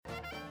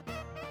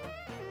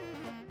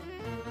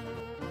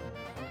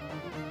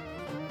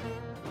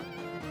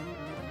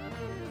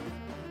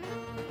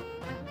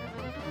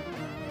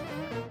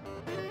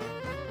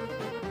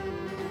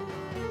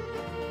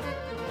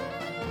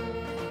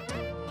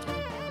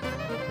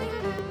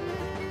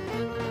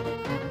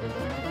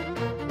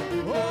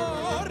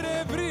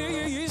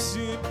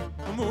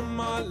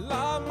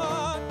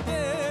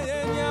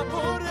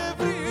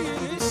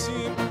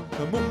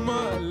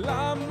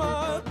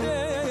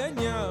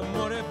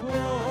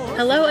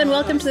Hello and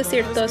welcome to the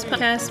Ciertos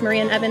podcast.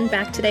 Maria and Evan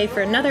back today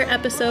for another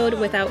episode.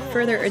 Without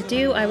further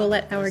ado, I will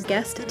let our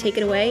guest take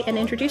it away and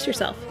introduce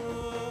yourself.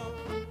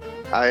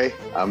 Hi,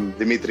 I'm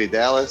Dimitri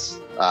Dallas,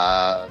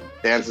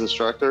 dance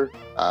instructor,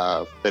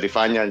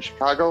 Perifania in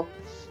Chicago.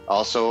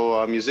 Also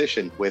a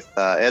musician with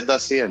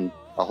Endasi and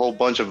a whole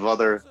bunch of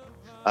other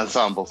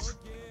ensembles.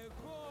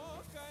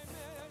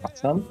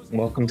 Awesome.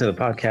 Welcome to the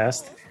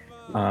podcast.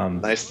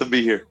 Nice to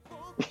be here.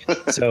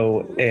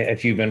 So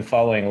if you've been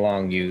following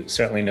along, you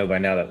certainly know by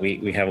now that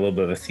we have a little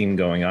bit of a theme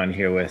going on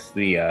here with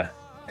the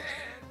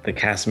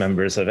cast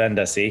members of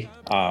Endasi.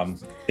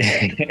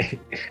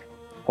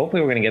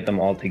 Hopefully we're going to get them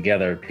all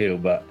together too,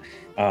 but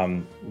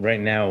right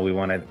now we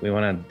want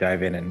to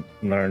dive in and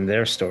learn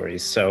their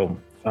stories. So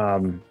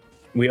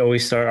we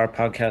always start our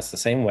podcast the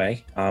same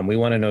way. We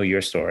want to know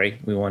your story.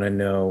 We want to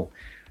know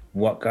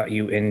what got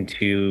you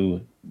into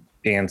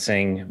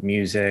dancing,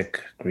 music,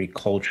 Greek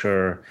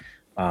culture.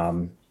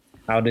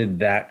 How did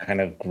that kind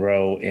of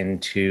grow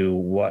into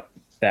what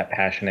that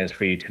passion is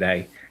for you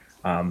today?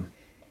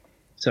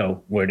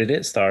 So where did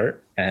it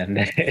start and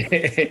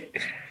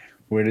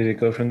where did it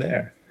go from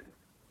there?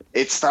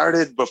 It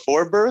started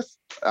before birth.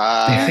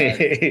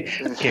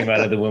 Came out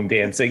of the womb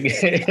dancing.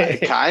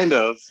 Kind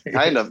of.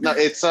 No,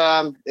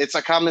 it's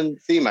a common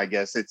theme, I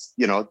guess. It's,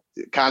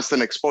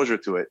 constant exposure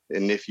to it.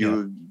 And if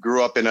you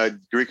grew up in a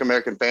Greek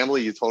American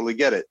family, you totally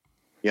get it.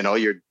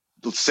 You're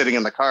sitting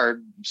in the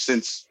car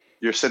since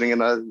you're sitting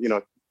in a,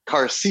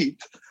 car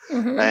seat,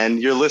 and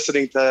you're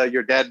listening to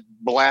your dad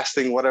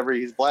blasting whatever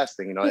he's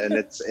blasting, and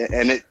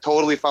it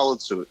totally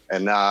followed suit.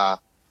 And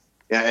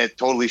it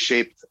totally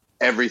shaped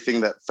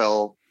everything that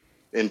fell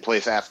in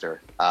place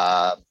after.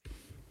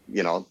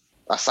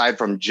 Aside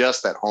from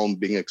just at home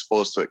being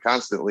exposed to it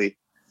constantly,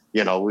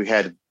 we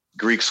had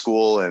Greek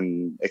school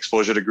and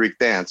exposure to Greek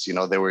dance.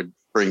 They would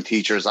bring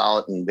teachers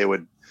out and they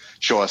would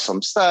show us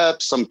some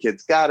steps. Some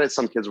kids got it.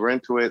 Some kids were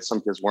into it.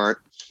 Some kids weren't.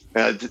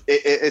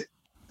 It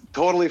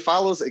totally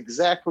follows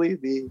exactly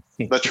the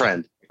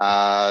trend.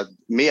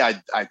 Me,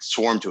 I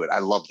swarmed to it. I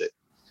loved it.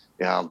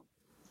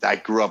 I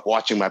grew up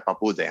watching my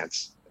papu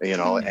dance,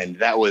 and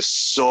that was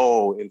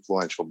so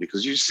influential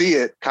because you see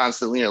it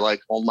constantly. You're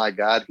like, oh my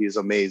God, he's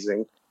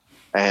amazing.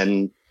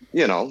 And,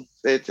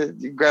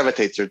 it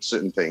gravitates to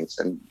certain things.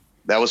 And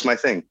that was my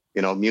thing,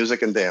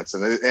 music and dance.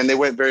 And they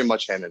went very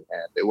much hand in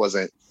hand. It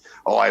wasn't,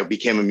 I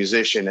became a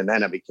musician and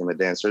then I became a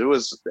dancer. It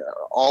was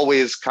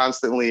always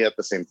constantly at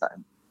the same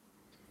time.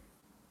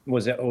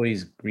 Was it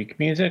always Greek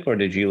music or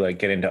did you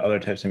get into other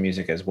types of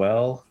music as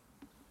well?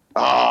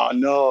 Oh,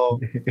 no.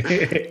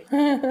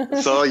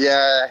 So,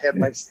 I had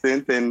my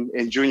stint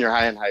in junior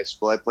high and high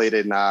school. I played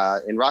in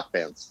rock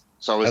bands.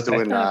 So I was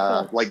doing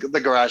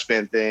the garage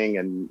band thing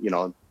and,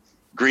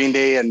 Green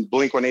Day and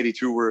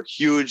Blink-182 were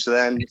huge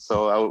then.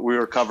 So we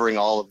were covering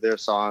all of their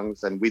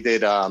songs and we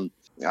did Battle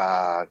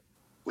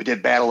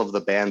of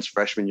the Bands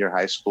freshman year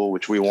high school,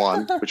 which we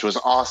won, which was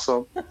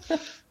awesome.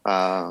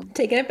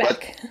 Taking it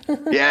back.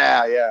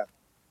 Yeah.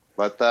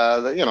 But,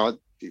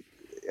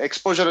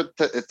 exposure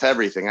to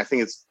everything. I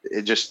think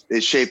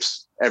it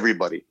shapes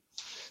everybody.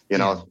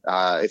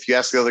 If you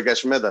ask the other guys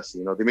from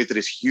Endasi, Dimitri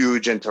is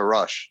huge into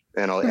Rush,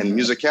 and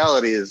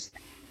musicality is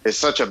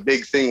such a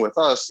big thing with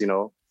us,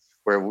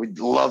 where we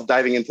love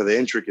diving into the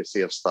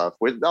intricacy of stuff.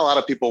 A lot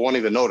of people won't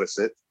even notice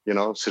it,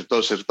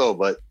 sirto,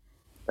 but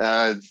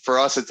for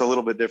us, it's a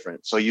little bit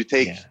different. So you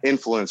take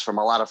influence from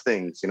a lot of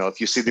things. If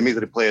you see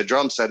Dimitri play a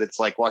drum set, it's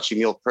like watching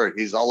Neil Peart.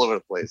 He's all over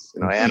the place,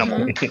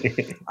 animal.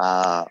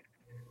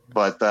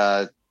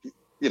 But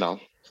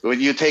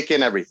you take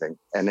in everything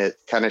and it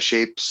kind of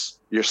shapes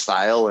your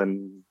style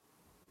and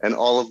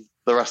all of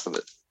the rest of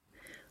it.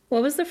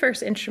 What was the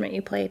first instrument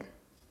you played?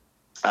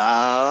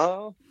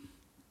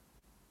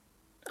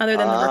 Other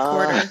than the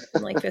recorder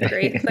in fifth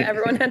grade that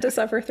everyone had to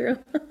suffer through.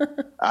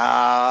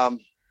 I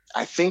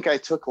think I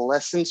took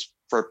lessons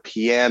for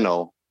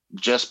piano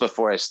just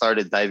before I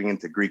started diving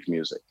into Greek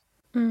music.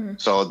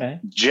 So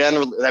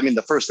generally,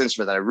 the first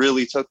instrument that I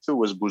really took to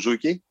was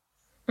bouzouki,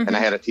 and I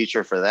had a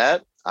teacher for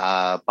that.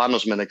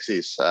 Panos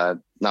Menexis,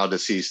 now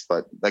deceased,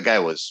 but the guy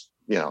was,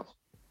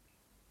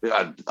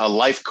 a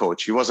life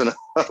coach. He wasn't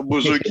a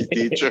bouzouki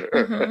teacher.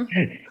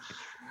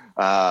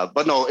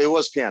 But no, it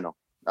was piano.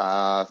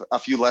 A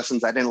few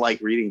lessons. I didn't like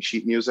reading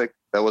sheet music.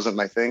 That wasn't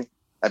my thing.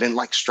 I didn't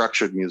like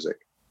structured music.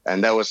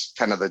 And that was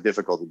kind of the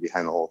difficulty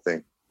behind the whole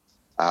thing.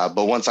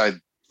 But once I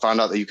found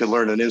out that you could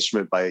learn an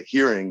instrument by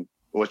hearing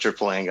what you're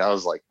playing, I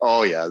was like,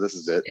 oh yeah, this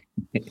is it.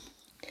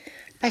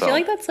 I feel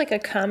like that's a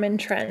common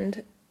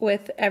trend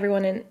with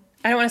everyone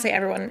I don't want to say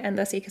everyone in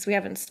Endasi because we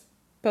haven't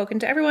spoken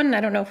to everyone. And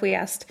I don't know if we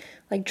asked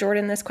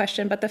Jordan this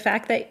question, but the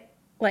fact that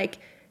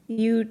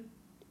you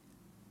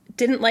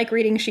didn't like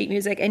reading sheet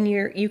music and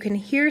you can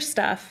hear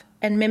stuff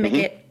and mimic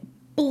it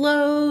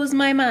blows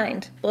my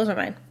mind.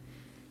 I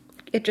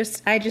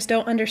just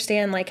don't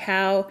understand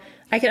how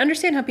I can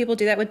understand how people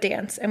do that with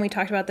dance. And we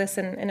talked about this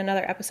in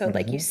another episode,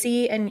 you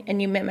see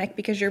and you mimic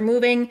because you're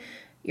moving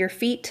your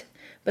feet.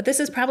 But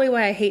this is probably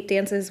why I hate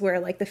dances where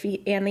the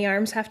feet and the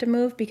arms have to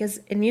move, because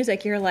in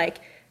music you're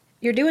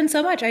you're doing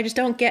so much. I just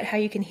don't get how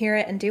you can hear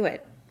it and do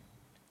it.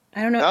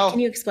 I don't know. No. Can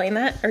you explain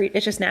that? Or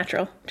it's just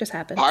natural, just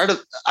happens? Part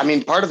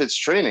of it's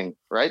training,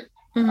 right?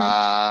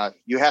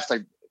 You have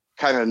to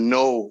kind of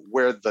know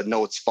where the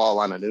notes fall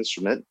on an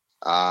instrument,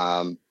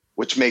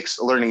 which makes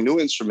learning new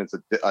instruments,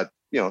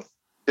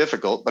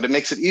 difficult, but it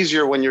makes it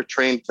easier when you're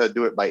trained to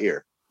do it by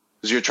ear,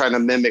 because you're trying to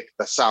mimic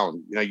the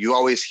sound. You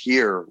always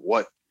hear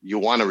what you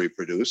want to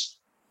reproduce,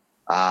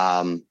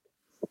 and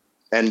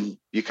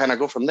you kind of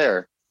go from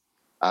there.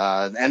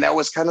 And that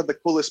was kind of the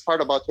coolest part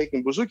about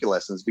taking bouzouki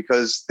lessons,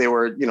 because they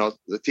were,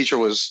 the teacher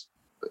was,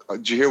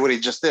 did you hear what he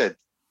just did?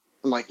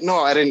 I'm like, no,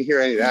 I didn't hear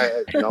any.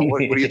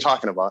 What are you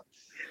talking about?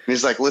 And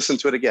he's like, listen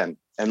to it again,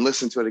 and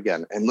listen to it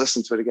again, and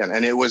listen to it again.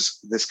 And it was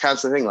this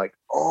constant thing, like,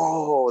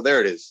 oh, there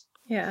it is.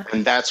 Yeah.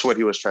 And that's what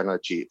he was trying to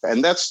achieve.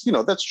 And that's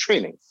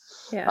training.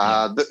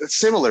 Yeah. It's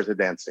similar to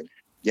dancing,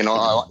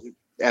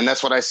 and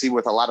that's what I see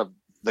with a lot of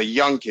the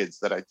young kids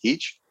that I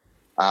teach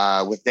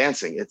with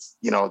dancing. It's,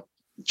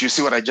 do you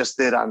see what I just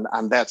did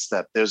on that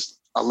step? There's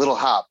a little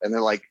hop, and they're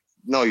like,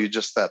 no, you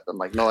just stepped. I'm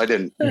like, no, I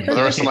didn't. But the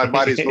rest of my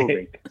body's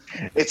moving.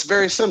 It's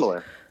very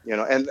similar,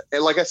 and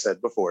like I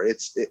said before,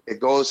 it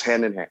goes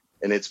hand in hand,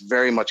 and it's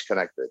very much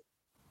connected.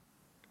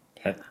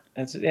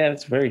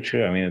 It's very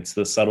true. I mean, it's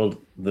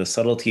the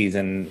subtleties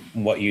in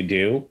what you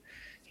do,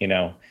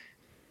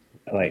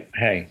 like,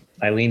 hey,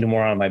 I leaned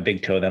more on my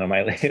big toe than on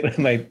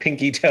my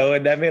pinky toe,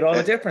 and that made all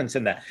the difference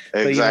in that.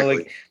 Exactly.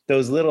 But,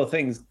 those little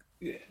things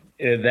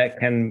that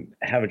can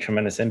have a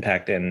tremendous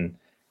impact in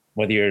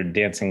whether you're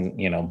dancing,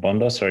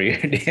 bondos, or you're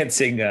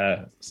dancing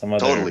some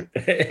other. Totally.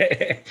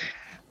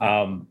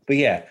 But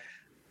yeah,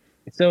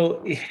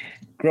 so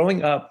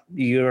growing up,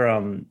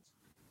 you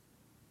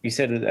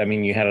said, I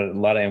mean, you had a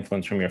lot of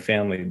influence from your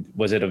family.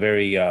 Was it a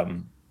very,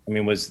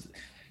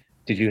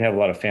 did you have a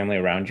lot of family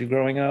around you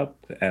growing up,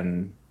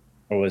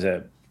 or was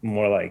it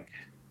more like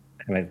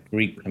kind of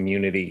Greek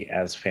community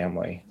as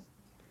family?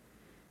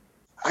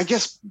 I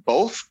guess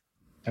both.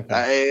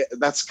 Okay.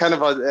 That's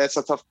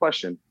a tough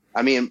question.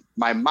 I mean,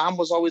 my mom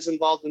was always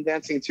involved in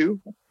dancing too.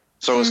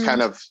 So it was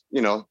kind of,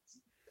 we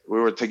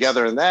were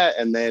together in that.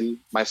 And then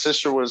my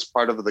sister was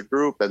part of the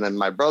group. And then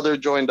my brother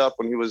joined up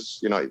when he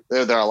was,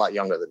 they're a lot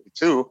younger than me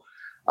too.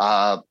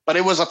 But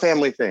it was a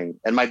family thing.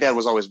 And my dad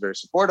was always very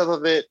supportive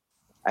of it.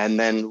 And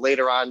then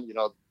later on,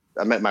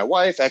 I met my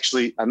wife.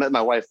 Actually, I met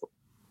my wife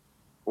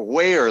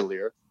way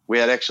earlier. We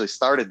had actually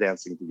started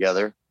dancing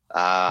together.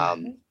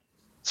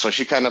 So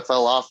she kind of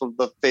fell off of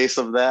the face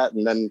of that.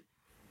 And then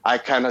I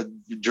kind of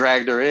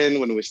dragged her in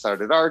when we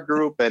started our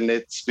group, and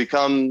it's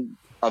become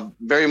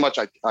very much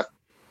a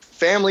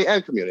family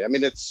and community. I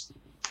mean, it's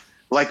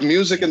like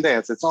music and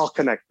dance. It's all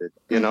connected,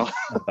 Yeah.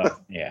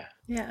 Yeah.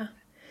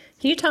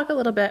 Can you talk a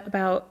little bit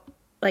about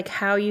like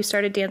how you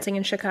started dancing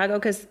in Chicago?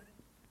 Because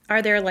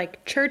are there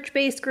like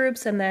church-based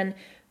groups and then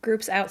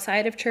groups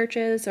outside of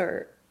churches,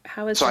 or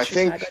how is the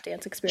Chicago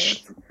dance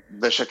experience?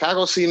 The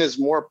Chicago scene is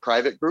more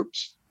private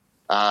groups.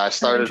 I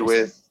started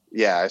with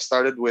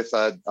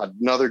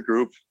another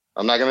group.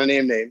 I'm not going to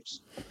name names.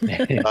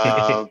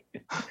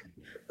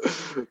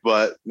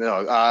 But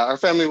our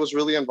family was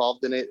really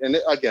involved in it. And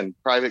again,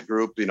 private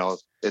group,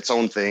 its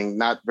own thing,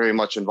 not very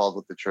much involved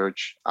with the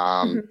church.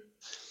 And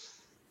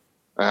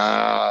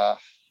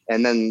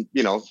then,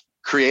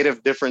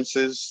 creative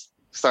differences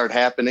start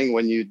happening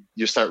when you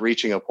start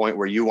reaching a point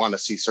where you want to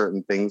see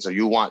certain things or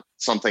you want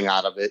something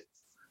out of it.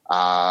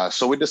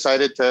 So we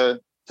decided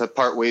to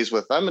part ways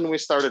with them, and we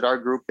started our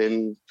group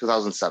in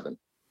 2007.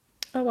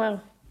 Oh, wow.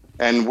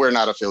 And we're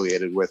not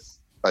affiliated with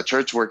a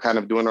church. We're kind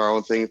of doing our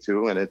own thing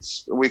too. And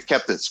we've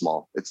kept it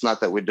small. It's not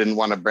that we didn't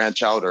want to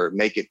branch out or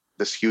make it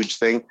this huge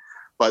thing,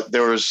 but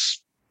there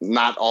was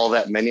not all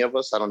that many of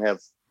us. I don't have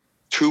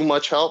too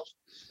much help.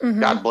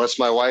 God bless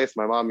my wife,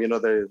 my mom,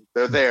 they're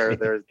there.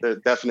 They're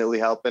definitely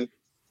helping.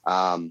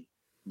 But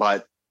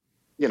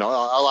a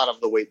lot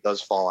of the weight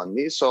does fall on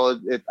me. So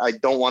I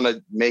don't want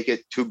to make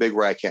it too big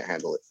where I can't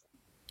handle it.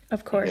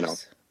 Of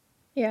course.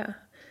 Yeah.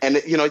 And,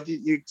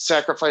 you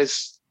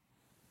sacrifice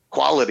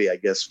quality, I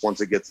guess,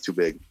 once it gets too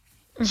big.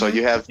 So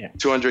you have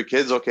 200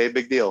 kids. Okay,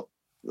 big deal.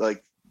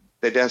 Like,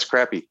 they dance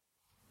crappy.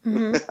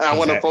 I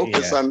want to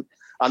focus on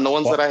the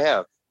ones that I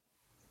have.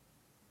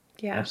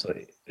 Yeah,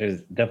 absolutely.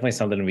 There's definitely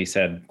something to be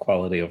said,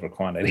 quality over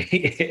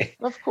quantity.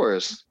 Of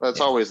course. That's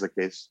always the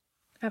case.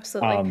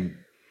 Absolutely.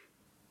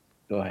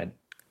 Go ahead.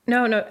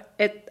 No.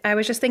 I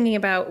was just thinking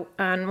about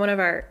on one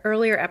of our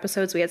earlier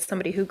episodes, we had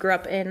somebody who grew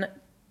up in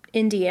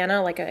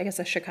Indiana, like I guess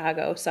a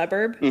Chicago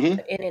suburb in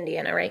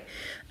Indiana, right?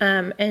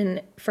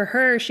 And for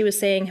her, she was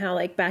saying how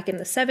like back in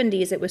the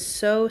 70s, it was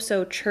so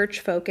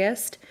church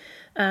focused.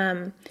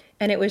 And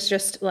it was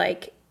just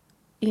like,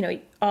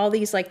 all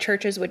these like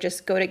churches would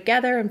just go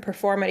together and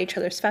perform at each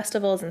other's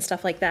festivals and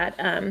stuff like that,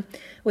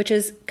 which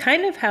is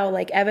kind of how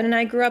like Evan and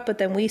I grew up. But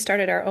then we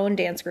started our own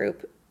dance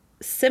group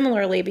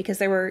similarly because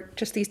there were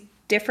just these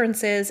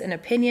differences in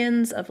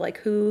opinions of like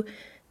who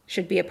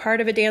should be a part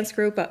of a dance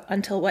group,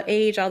 until what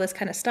age, all this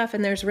kind of stuff.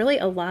 And there's really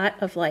a lot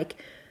of like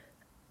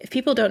if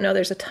people don't know,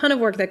 there's a ton of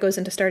work that goes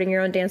into starting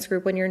your own dance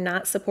group when you're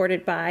not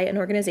supported by an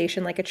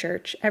organization like a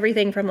church.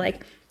 Everything from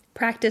like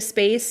practice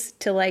space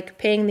to like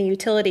paying the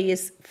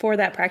utilities for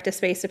that practice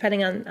space,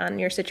 depending on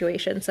your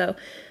situation. So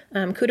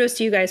kudos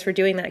to you guys for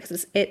doing that,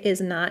 because it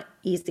is not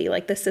easy.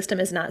 Like the system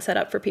is not set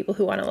up for people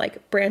who want to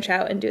like branch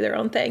out and do their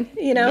own thing,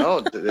 you know?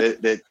 No,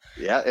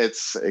 yeah,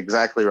 it's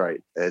exactly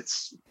right.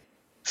 It's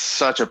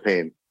such a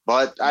pain,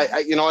 but I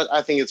you know what?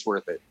 I think it's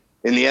worth it.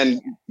 In the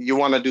end, you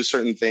want to do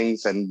certain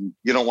things and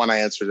you don't want to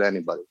answer to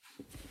anybody.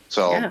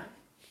 So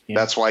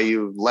that's why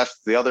you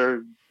left the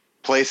other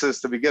places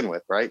to begin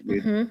with, right?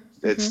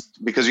 It's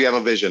because you have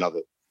a vision of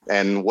it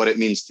and what it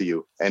means to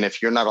you. And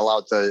if you're not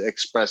allowed to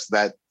express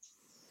that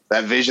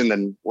vision,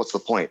 then what's the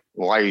point?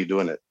 Why are you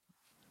doing it?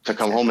 To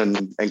come home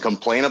and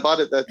complain about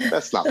it?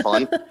 That's not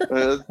fun.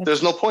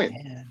 There's no point.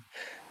 Yeah.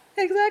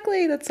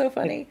 Exactly. That's so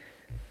funny.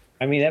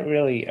 I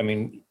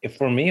mean,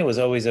 for me, it was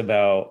always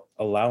about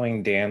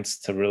allowing dance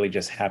to really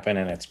just happen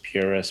in its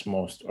purest,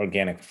 most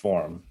organic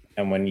form.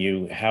 And when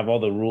you have all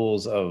the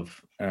rules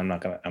of, and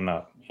I'm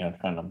not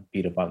trying to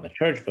beat up on the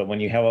church, but when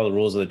you have all the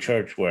rules of the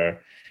church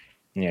where,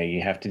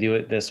 you have to do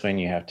it this way and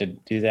you have to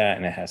do that,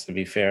 and it has to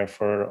be fair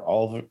for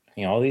all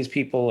these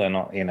people, and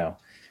all,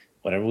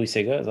 whatever we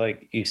say goes,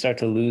 like you start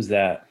to lose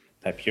that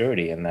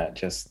purity, and that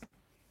just,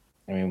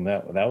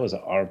 that was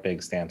our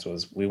big stance.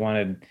 Was we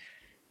wanted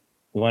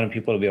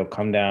people to be able to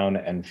come down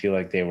and feel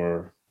like they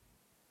were,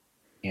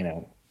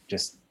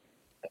 just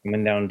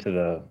coming down to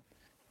the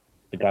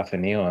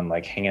Gafanil and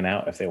like hanging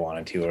out if they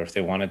wanted to, or if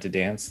they wanted to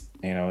dance,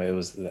 I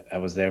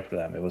was there for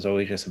them. It was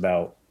always just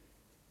about,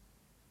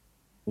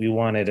 we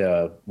wanted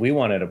a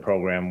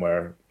program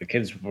where the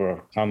kids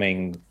were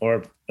coming,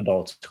 or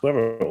adults,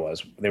 whoever it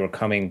was, they were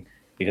coming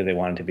because they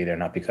wanted to be there,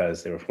 not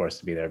because they were forced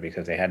to be there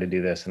because they had to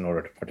do this in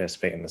order to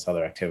participate in this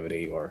other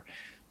activity or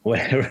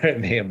whatever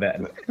it may have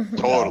been.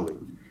 Totally.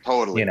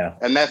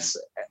 And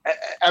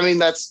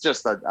that's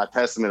just a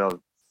testament of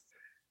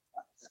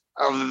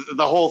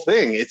the whole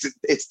thing.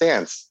 It's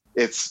dance.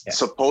 It's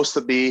supposed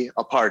to be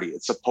a party.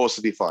 It's supposed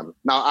to be fun.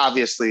 Now,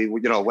 obviously,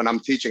 when I'm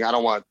teaching, I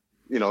don't want,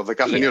 the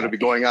Gafanil to be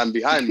going on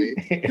behind me.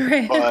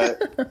 Right.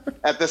 But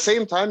at the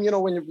same time,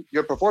 when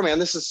you're performing,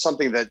 and this is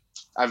something that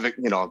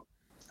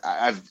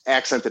I've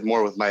accented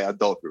more with my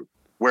adult group,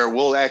 where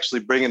we'll actually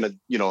bring in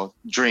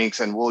drinks,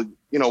 and we'll,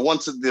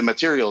 once the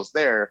material's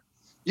there,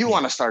 you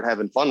want to start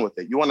having fun with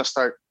it. You want to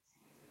start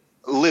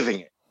living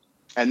it.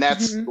 And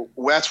that's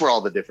where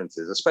all the difference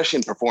is, especially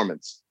in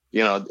performance.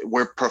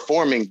 We're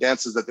performing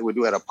dances that they would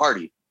do at a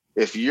party.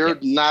 If you're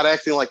not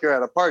acting like you're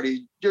at a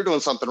party, you're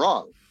doing something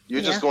wrong.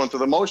 You're just going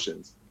through the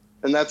motions.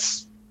 And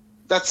that's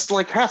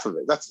like half of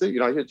it. That's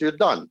you're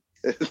done.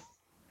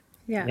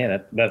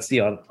 That's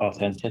the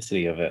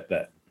authenticity of it.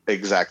 That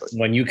exactly.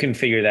 When you can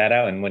figure that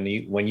out, and when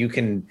you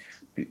can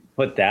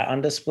put that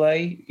on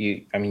display,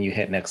 you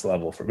hit next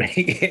level for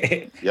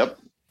me. Yep.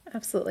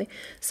 Absolutely.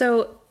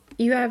 So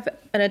you have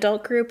an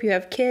adult group, you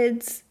have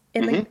kids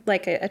in the,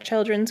 like a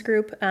children's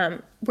group.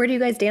 Where do you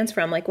guys dance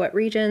from? Like what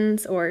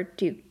regions, or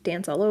do you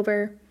dance all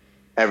over?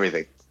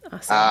 Everything.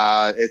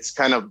 Awesome. It's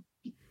kind of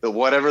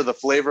whatever the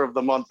flavor of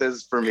the month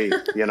is for me,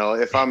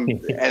 if I'm,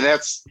 and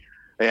that's,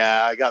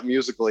 I got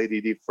musical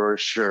ADD for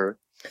sure.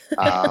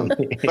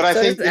 But I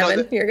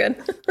think you're good.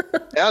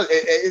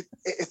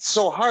 It's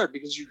so hard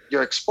because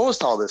you're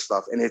exposed to all this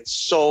stuff, and it's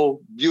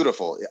so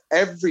beautiful.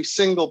 Every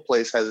single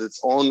place has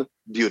its own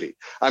beauty.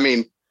 I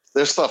mean,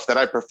 there's stuff that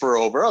I prefer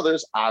over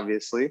others,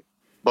 obviously,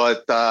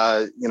 but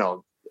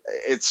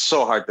it's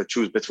so hard to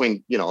choose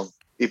between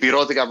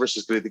Epirotica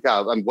versus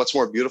Critica. I mean, what's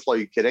more beautiful? Are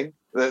you kidding?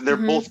 They're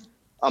both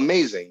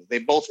amazing. They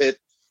both hit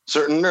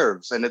certain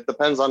nerves, and it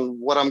depends on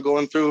what I'm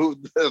going through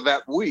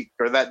that week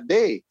or that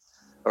day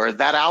or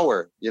that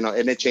hour,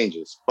 and it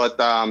changes. But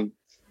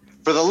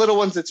for the little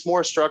ones, it's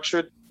more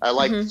structured. I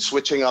like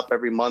switching up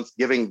every month,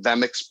 giving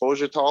them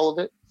exposure to all of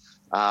it.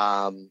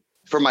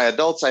 For my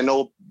adults, I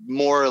know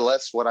more or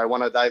less what I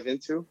want to dive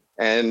into.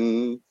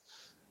 And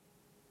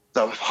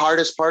the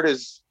hardest part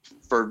is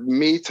for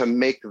me to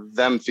make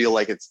them feel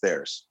like it's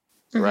theirs,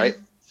 right?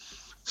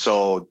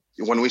 So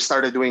when we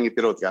started doing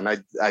Epirotica,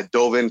 and I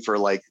dove in for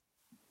like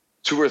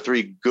 2 or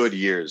 3 good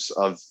years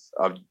of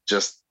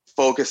just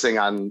focusing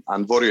on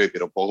Vorio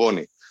Epiro,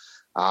 Pogoni.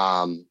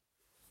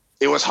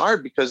 It was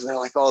hard because they're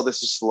like, oh,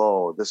 this is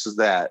slow, this is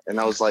that. And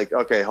I was like,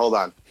 okay, hold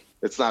on.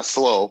 It's not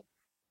slow.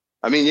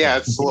 I mean, yeah,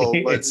 it's slow,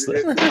 but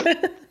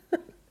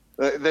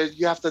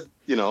you have to,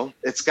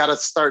 it's got to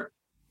start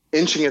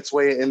inching its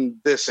way in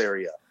this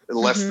area,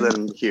 less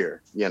than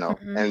here,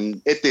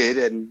 and it did.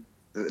 And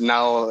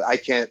now I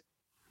can't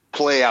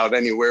play out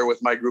anywhere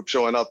with my group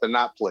showing up and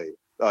not play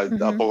a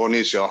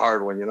Pogonicio, a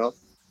hard one,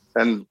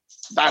 and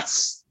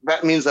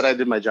that means that I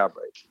did my job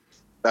right.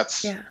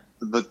 That's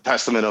the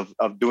testament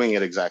of doing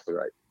it exactly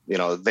right.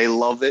 They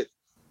love it.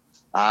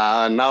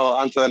 Now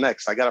on to the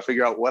next. I got to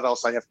figure out what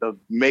else I have to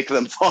make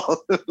them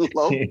fall in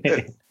love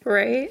with.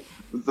 Right.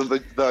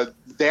 The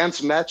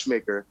dance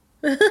matchmaker.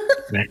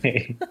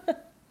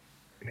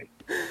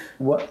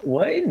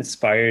 What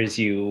inspires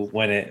you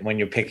when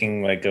you're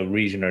picking like a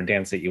region or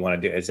dance that you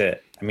want to do? Is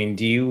it, I mean,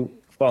 do you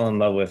fall in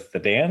love with the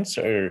dance,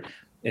 or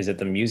is it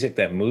the music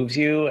that moves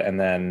you and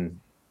then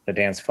the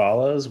dance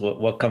follows?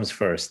 What comes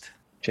first?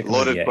 Chicken or the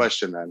Loaded egg?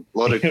 question, man.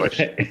 Loaded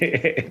question.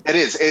 It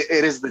is.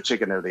 It is the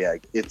chicken or the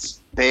egg.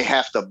 They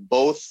have to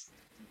both.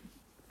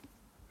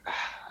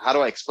 How do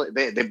I explain?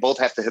 They both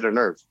have to hit a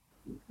nerve.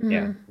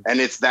 Yeah. And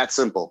it's that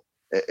simple.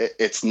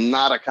 It's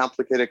not a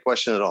complicated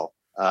question at all.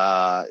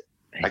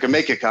 I can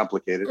make it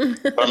complicated,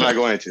 but I'm not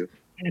going to.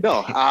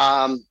 No.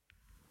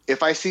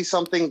 If I see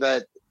something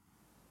that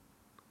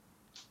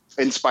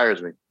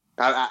inspires me,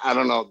 I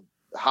don't know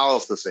how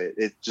else to say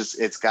it.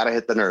 It's got to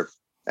hit the nerve.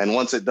 And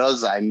once it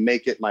does, I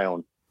make it my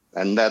own.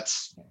 And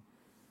that's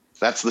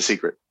the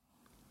secret.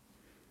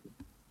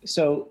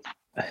 So,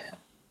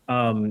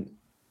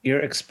 your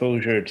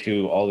exposure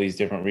to all these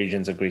different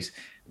regions of Greece,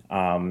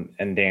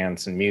 and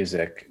dance and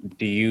music,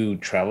 do you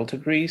travel to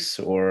Greece,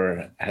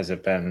 or has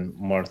it been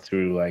more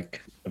through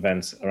like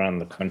events around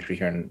the country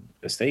here in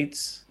the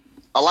States?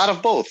 A lot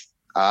of both.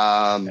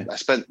 I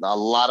spent a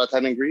lot of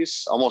time in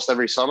Greece almost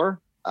every summer.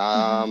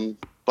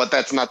 But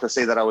that's not to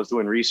say that I was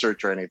doing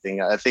research or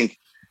anything. I think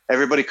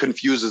everybody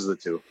confuses the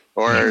two,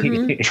 or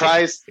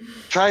tries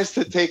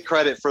to take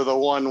credit for the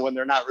one when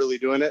they're not really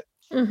doing it.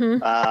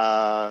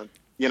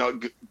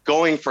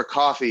 Going for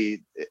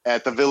coffee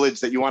at the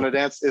village that you want to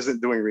dance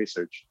isn't doing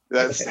research.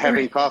 That's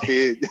having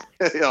coffee,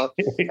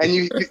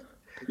 and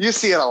you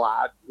see it a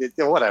lot.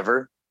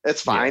 Whatever,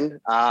 it's fine.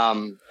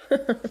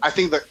 I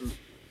think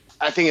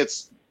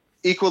it's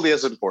equally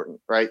as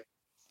important, right?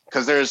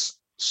 Because there's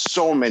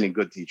so many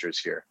good teachers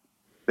here.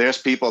 There's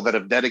people that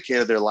have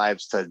dedicated their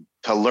lives to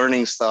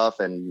learning stuff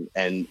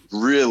and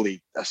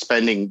really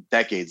spending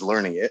decades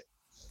learning it.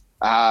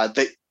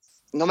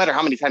 No matter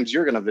how many times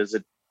you're going to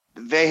visit,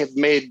 they have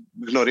made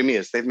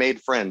gnorimias, they've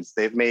made friends,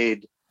 they've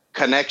made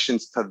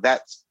connections to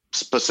that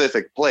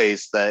specific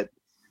place that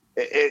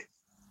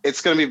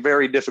it's going to be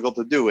very difficult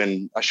to do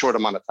in a short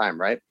amount of time,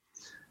 right?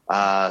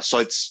 So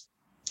it's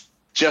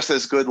just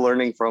as good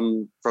learning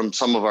from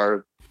some of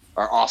our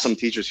awesome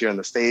teachers here in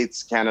the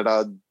States,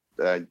 Canada,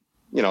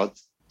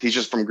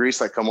 teachers from Greece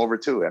that come over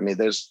too. I mean,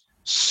 there's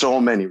so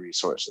many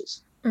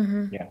resources.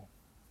 Yeah.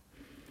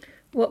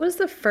 What was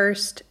the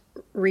first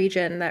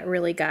region that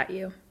really got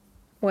you,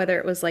 whether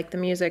it was like the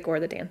music or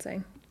the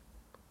dancing?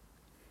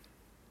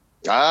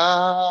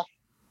 Honestly,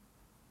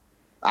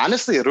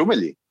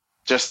 Rumeli.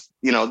 Just,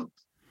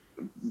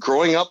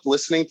 growing up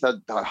listening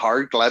to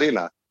hard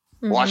clarina,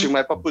 watching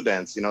my papu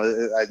dance.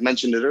 I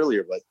mentioned it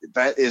earlier, but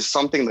that is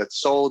something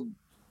that's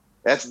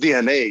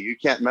DNA. You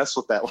can't mess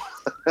with that one,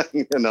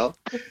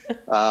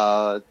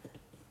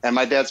 And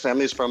my dad's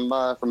family is from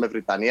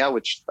Mauritania,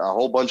 which a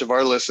whole bunch of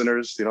our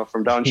listeners,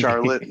 from down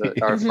Charlotte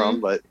are from,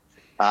 but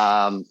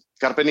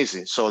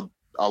Carpenisi. So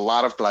a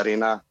lot of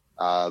clarina,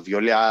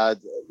 viola,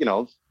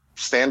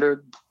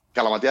 standard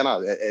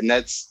Kalamatiana. And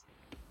that's,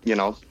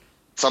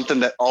 something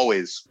that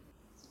always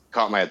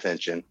caught my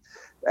attention.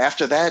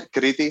 After that,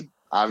 Kriti,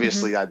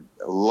 obviously I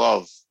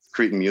love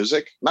Cretan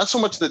music, not so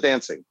much the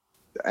dancing.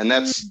 And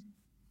that's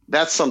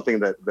something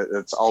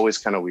that's always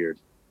kind of weird.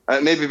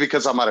 Maybe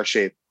because I'm out of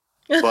shape,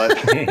 but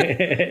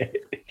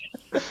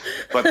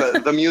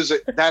but the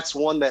music, that's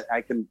one that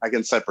I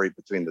can separate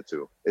between the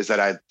two, is that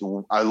I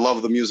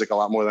love the music a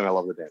lot more than I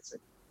love the dancing.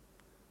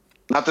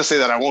 Not to say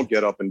that I won't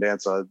get up and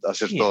dance a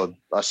slow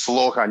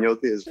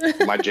cañote is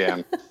my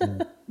jam,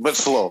 but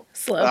slow.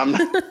 I'm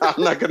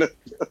not gonna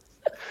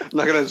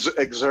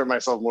exert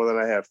myself more than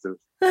I have to.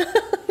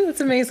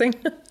 That's amazing.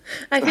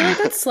 I feel like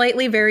that's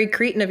slightly very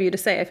Cretan of you to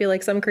say. I feel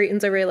like some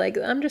Cretans are very like,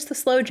 I'm just the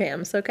slow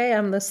jams, okay?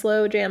 I'm the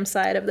slow jam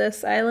side of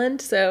this island,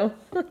 so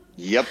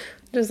yep.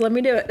 Just let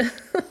me do it.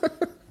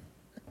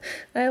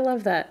 I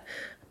love that.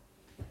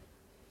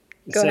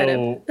 Go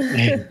ahead.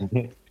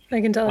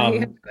 I can tell you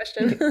have a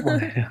question.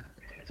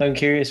 So I'm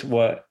curious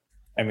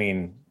I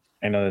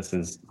know this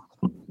is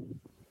a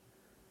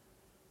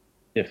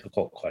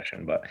difficult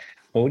question, but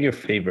what would your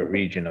favorite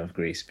region of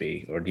Greece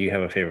be? Or do you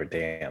have a favorite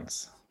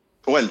dance?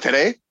 When,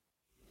 today?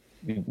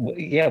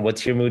 Yeah,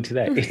 what's your mood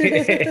today?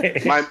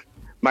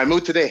 My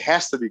mood today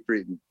has to be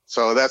Cretan.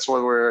 So that's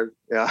what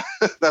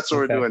that's what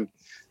we're doing.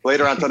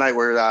 Later on tonight,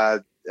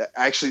 we're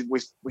actually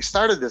we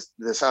started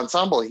this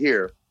ensemble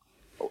here.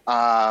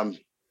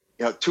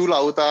 Tu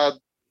lauta,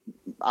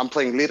 I'm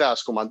playing lira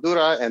as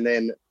comandura, and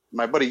then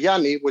my buddy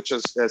Yanni, which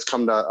has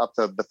come up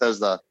to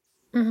Bethesda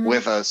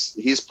with us.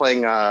 He's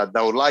playing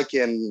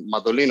Daulaiki and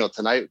Madolino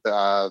tonight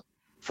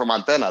from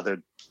Antenna.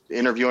 They're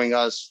interviewing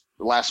us.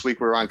 Last week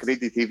we were on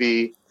Kriti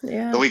TV.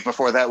 Yeah. The week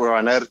before that we were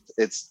on ERT.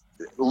 It's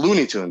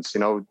Looney Tunes,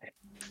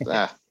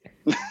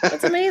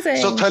 That's amazing.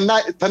 So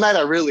tonight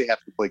I really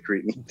have to play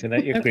Cretan.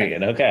 Tonight you're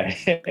Cretan, okay.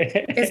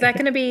 Is that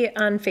going to be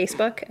on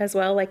Facebook as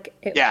well? Like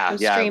it was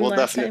streamed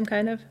last time,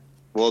 kind of?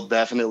 We'll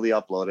definitely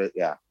upload it,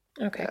 yeah.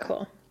 Okay,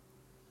 cool.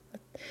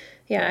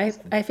 Yeah,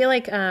 I feel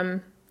like,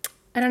 I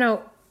don't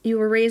know, you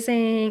were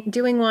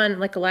doing one,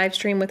 like a live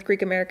stream with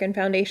Greek American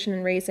Foundation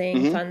and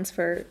raising funds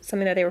for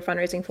something that they were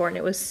fundraising for. And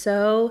it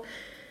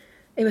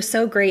It was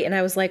so great. And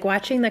I was like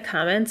watching the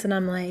comments and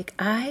I'm like,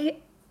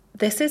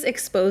 this is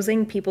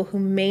exposing people who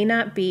may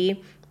not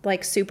be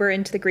like super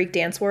into the Greek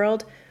dance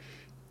world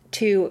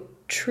to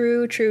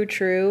true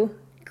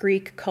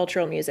Greek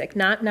cultural music,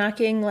 not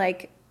knocking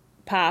like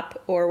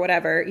pop or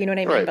whatever, you know what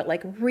I mean? Right. But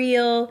like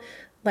real,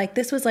 like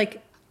this was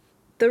like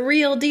the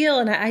real deal.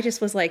 And I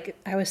just was like,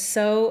 I was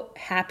so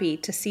happy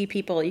to see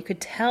people. You could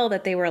tell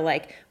that they were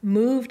like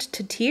moved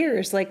to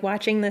tears, like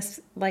watching this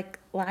like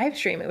live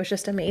stream. It was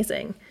just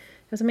amazing.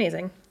 It was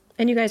amazing.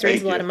 And you guys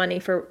raised a lot of money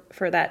for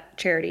that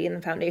charity and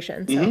the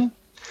foundation. So. Mm-hmm.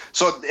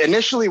 So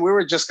initially we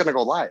were just going to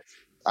go live.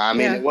 I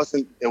mean, it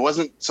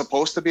wasn't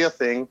supposed to be a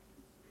thing.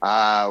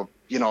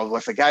 You know,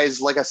 with the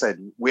guys, like I said,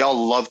 we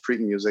all love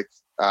Cretan music.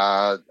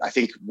 I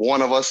think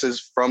one of us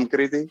is from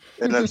Crete,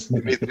 and that's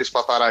Dimitris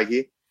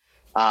Paparagi,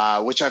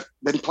 which I've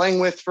been playing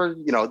with for,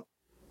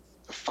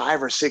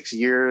 5 or 6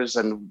 years.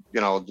 And,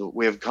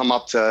 we have come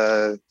up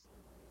to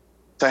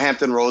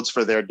Hampton Roads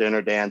for their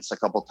dinner dance a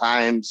couple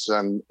times.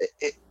 And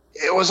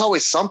it was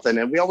always something.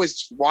 And we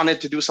always wanted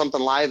to do something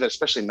live,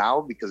 especially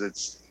now because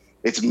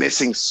it's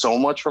missing so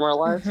much from our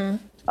lives.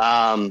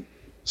 Mm-hmm.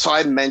 So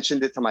I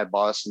mentioned it to my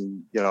boss,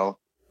 and,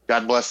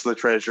 God bless the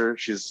treasurer.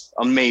 She's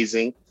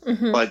amazing,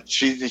 mm-hmm. but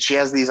she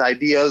has these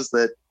ideas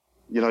that,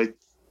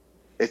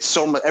 it's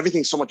so much,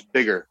 everything's so much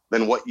bigger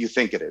than what you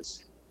think it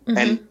is. Mm-hmm.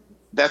 And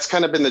that's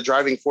kind of been the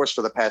driving force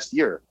for the past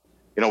year,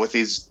 with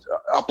these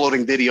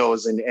uploading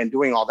videos and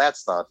doing all that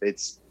stuff.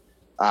 It's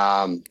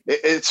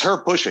her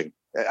pushing,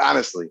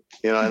 honestly,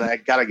 and I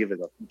gotta give it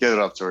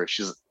up to her.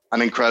 She's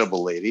an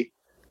incredible lady,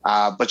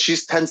 but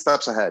she's 10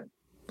 steps ahead.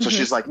 So mm-hmm.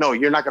 she's like, no,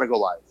 you're not going to go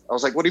live. I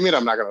was like, what do you mean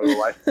I'm not going to go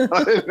live?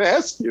 I didn't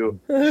ask you.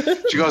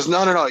 She goes,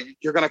 no.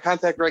 You're going to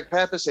contact Greg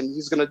Pappas and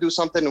he's going to do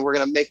something and we're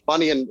going to make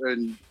money and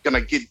going to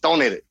get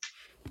donated.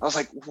 I was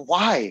like,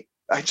 why?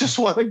 I just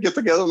want to get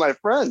together with my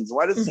friends.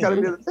 Why does this got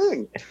to be the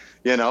thing?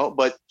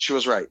 But she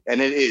was right.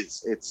 And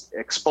it's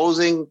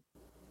exposing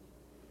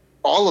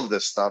all of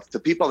this stuff to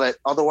people that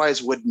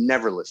otherwise would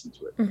never listen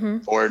to it mm-hmm.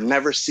 or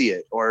never see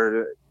it.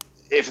 Or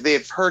if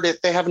they've heard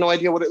it, they have no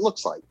idea what it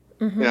looks like.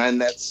 Mm-hmm.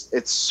 And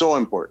it's so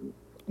important.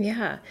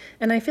 Yeah.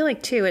 And I feel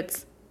like too,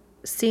 it's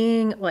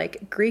seeing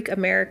like Greek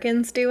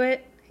Americans do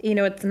it.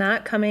 It's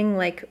not coming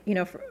like,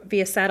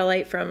 via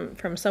satellite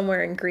from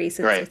somewhere in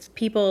Greece. It's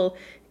people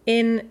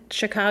in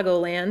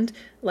Chicagoland,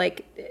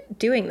 like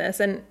doing this.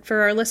 And for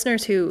our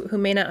listeners who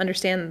may not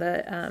understand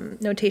the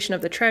notation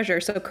of the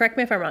treasure. So correct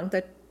me if I'm wrong,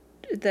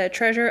 the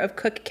treasure of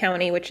Cook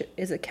County, which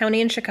is a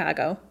county in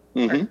Chicago,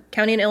 mm-hmm.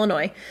 county in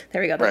Illinois.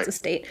 There we go. That's a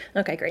state.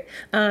 Okay, great.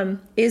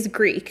 Is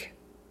Greek.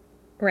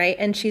 Right.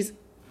 And isn't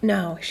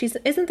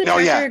the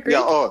treasurer Greek?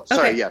 Yeah. Oh,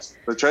 sorry. Okay. Yes.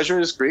 The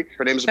treasurer is Greek.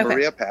 Her name is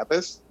Maria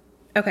Pappas.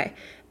 Okay.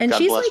 And God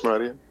bless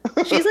Maria.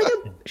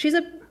 she's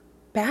a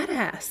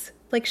badass.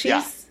 Like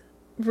she's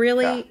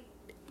really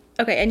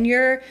okay. And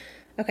your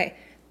like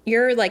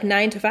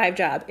 9-to-5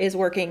 job is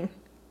working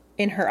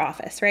in her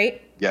office,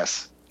 right?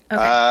 Yes.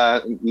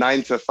 Okay.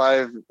 9 to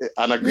 5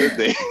 on a good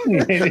day.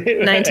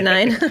 9 to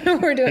 9.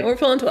 We're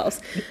pulling 12s.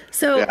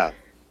 So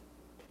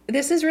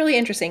this is really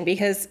interesting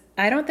because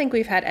I don't think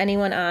we've had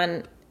anyone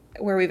on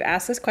where we've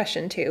asked this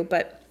question to,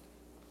 but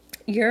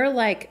your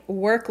like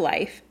work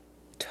life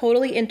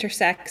totally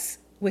intersects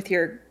with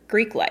your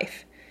Greek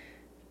life,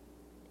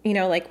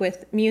 like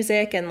with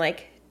music and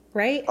like,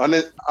 right?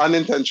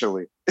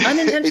 Unintentionally.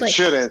 Unintentionally. It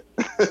shouldn't.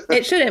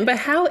 It shouldn't. But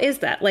how is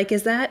that? Like,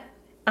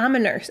 I'm a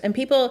nurse and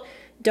people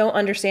don't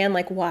understand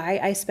like why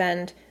I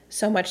spend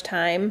so much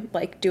time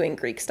like doing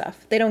Greek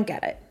stuff. They don't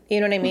get it. You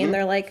know what I mean? Mm-hmm.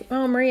 They're like,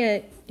 oh,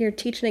 Maria, you're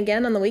teaching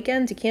again on the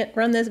weekends. You can't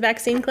run this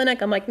vaccine clinic.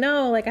 I'm like,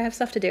 no, like I have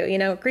stuff to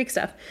do, Greek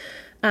stuff.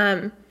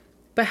 But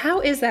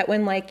how is that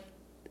when like,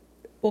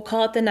 we'll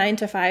call it the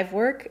 9-to-5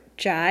 work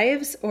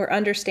jives or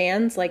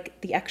understands like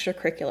the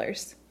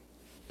extracurriculars?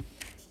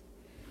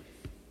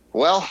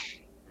 Well,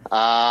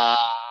 how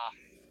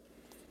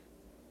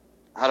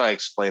do I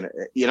explain it?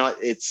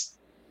 It's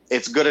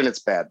good and it's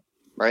bad,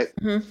 right?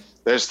 Mm-hmm.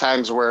 There's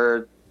times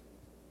where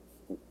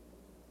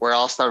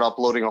I'll start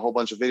uploading a whole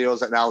bunch of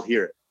videos and I'll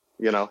hear it,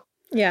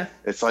 Yeah.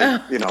 It's like,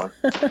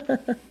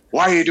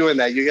 why are you doing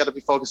that? You got to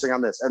be focusing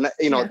on this. And,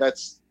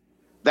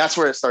 that's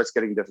where it starts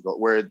getting difficult,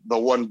 where the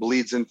one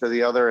bleeds into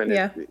the other and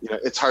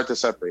it's hard to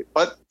separate.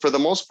 But for the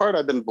most part,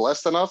 I've been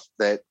blessed enough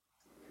that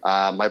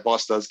my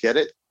boss does get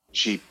it.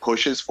 She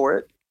pushes for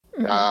it.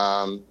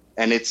 Mm-hmm.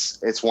 And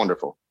it's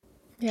wonderful.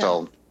 Yeah.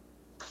 So,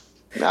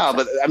 no,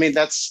 but I mean,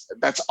 that's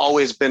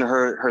always been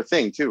her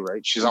thing too,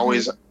 right? She's mm-hmm.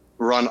 always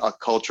run a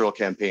cultural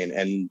campaign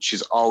and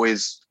she's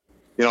always,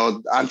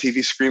 on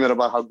TV screaming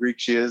about how Greek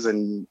she is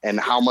and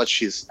how much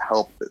she's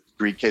helped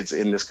Greek kids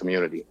in this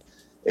community.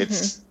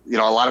 It's, mm-hmm.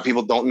 A lot of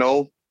people don't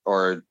know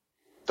or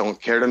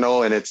don't care to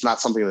know. And it's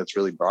not something that's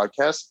really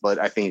broadcast, but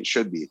I think it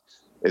should be,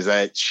 is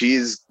that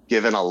she's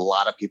given a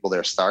lot of people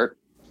their start.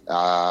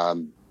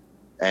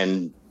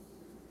 And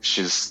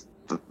she's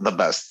the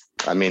best.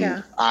 I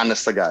mean,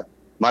 honest to God.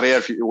 Maria,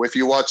 if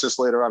you watch this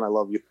later on, I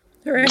love you.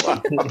 Right.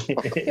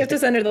 You have to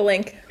send her the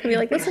link. Be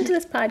like, listen to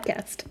this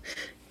podcast.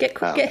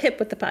 Get hip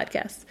with the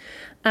podcast.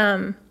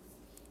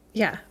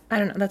 Yeah, I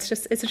don't know. It's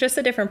just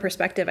a different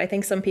perspective. I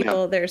think some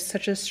people, there's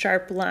such a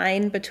sharp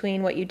line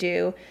between what you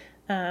do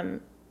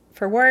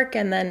for work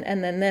and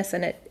then this,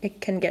 and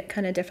it can get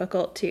kind of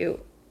difficult to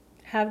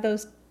have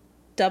those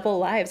double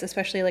lives,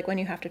 especially like when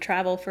you have to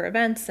travel for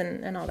events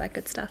and all that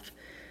good stuff.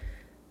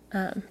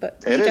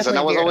 But it is, and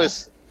I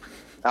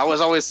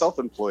was always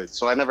self-employed,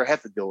 so I never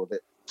had to deal with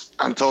it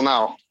until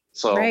now.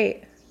 So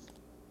right.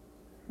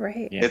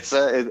 Yeah.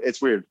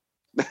 It's weird.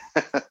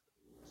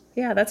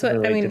 Yeah, that's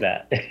what I mean.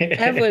 That.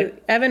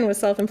 Evan was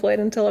self-employed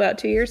until about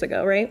 2 years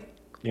ago, right?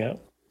 Yeah.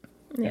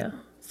 Yeah.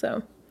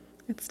 So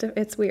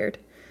it's weird.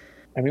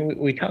 I mean,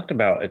 we talked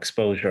about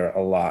exposure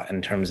a lot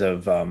in terms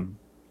of like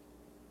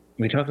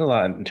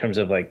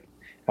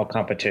how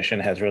competition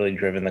has really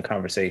driven the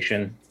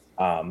conversation,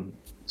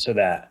 so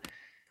that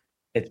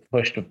it's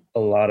pushed a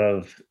lot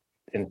of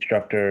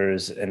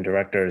instructors and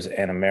directors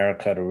in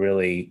America to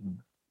really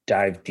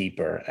dive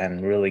deeper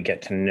and really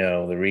get to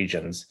know the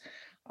regions.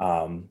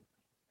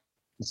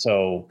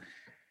 So,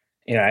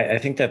 I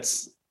think that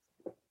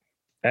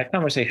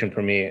conversation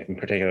for me in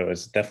particular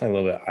was definitely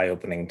a little bit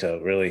eye-opening to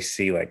really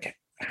see like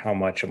how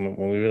much, when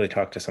we really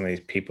talked to some of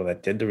these people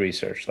that did the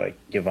research, like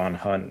Yvonne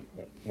Hunt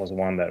was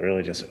one that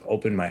really just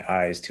opened my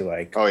eyes to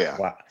like, oh yeah,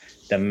 wow,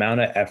 the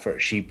amount of effort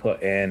she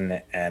put in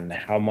and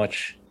how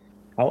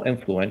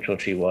influential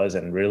she was,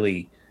 and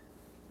really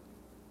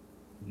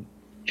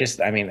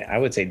just, I mean, I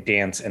would say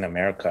dance in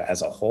America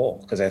as a whole,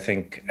 because I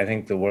think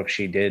the work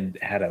she did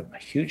had a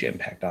huge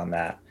impact on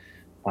that.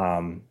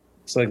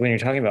 So like when you're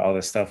talking about all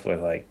this stuff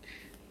with like,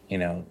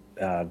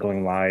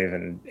 going live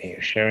and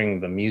sharing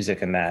the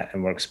music and that,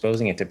 and we're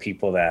exposing it to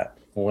people that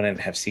wouldn't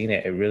have seen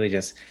it, it really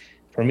just,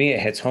 for me, it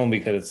hits home,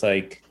 because it's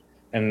like,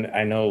 and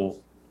I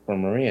know for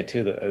Maria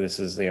too, that this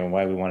is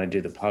why we want to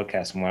do the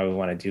podcast and why we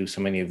want to do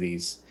so many of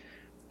these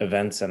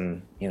events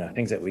and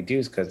things that we do,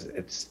 is because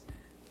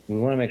we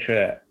want to make sure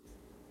that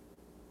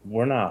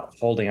we're not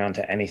holding on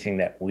to anything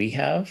that we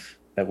have,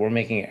 that we're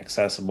making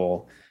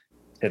accessible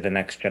to the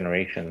next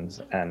generations.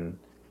 And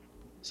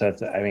so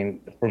it's, I mean,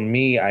 for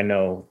me, I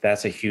know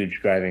that's a huge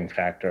driving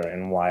factor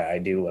in why I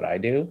do what I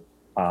do.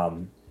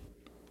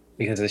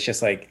 Because it's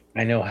just like,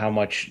 I know how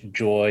much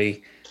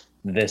joy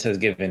this has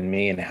given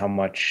me and how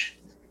much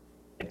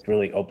it's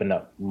really opened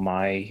up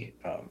my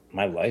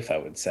life, I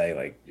would say,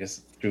 like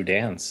just through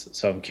dance.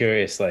 So I'm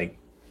curious, like,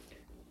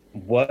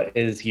 what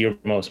is your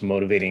most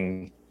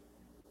motivating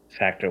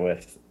factor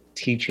with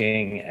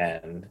teaching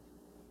and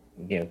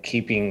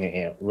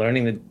keeping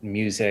learning the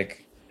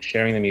music,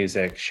 sharing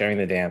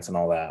the dance and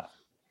all that?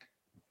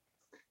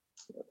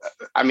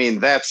 I mean,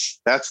 that's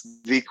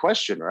the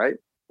question, right?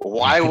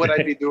 Why would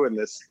I be doing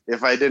this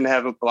if I didn't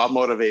have a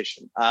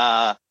motivation?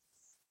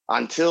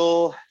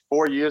 Until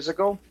 4 years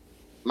ago,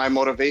 my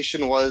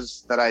motivation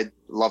was that I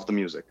loved the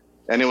music,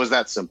 and it was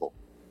that simple.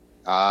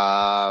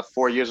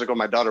 4 years ago,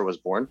 my daughter was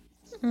born,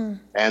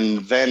 and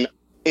then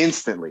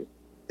instantly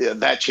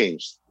that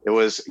changed. It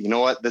was, you know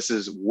what, this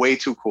is way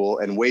too cool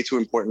and way too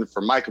important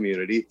for my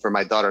community, for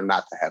my daughter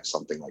not to have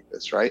something like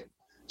this, right?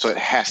 So it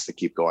has to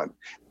keep going.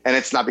 And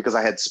it's not because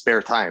I had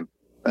spare time,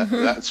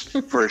 that's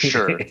for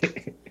sure.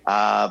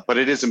 But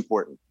it is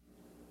important.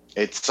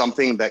 It's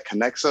something that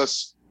connects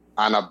us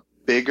on a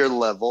bigger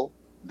level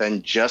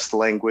than just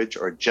language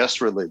or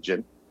just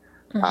religion.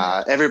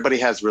 Everybody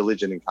has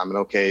religion in common,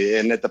 okay?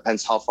 And it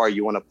depends how far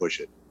you want to push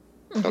it,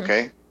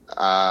 okay?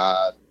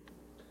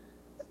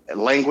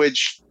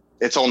 Language,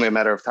 it's only a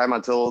matter of time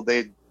until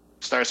they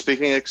start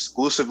speaking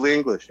exclusively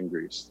English in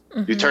Greece.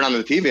 You turn on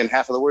the TV and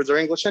half of the words are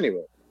English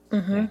anyway.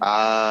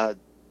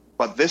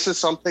 But this is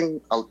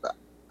something,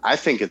 I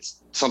think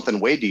it's something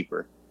way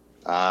deeper.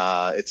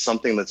 It's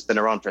something that's been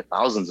around for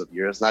thousands of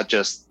years, not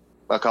just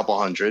a couple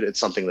hundred. It's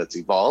something that's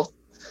evolved,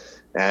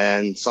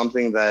 and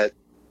something that,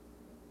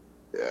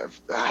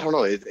 I don't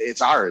know,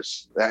 it's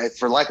ours.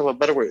 For lack of a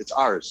better word, it's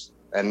ours.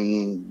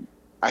 And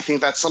I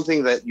think that's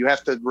something that you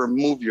have to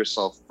remove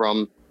yourself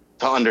from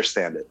to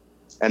understand it.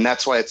 And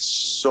that's why it's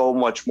so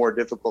much more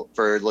difficult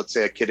for, let's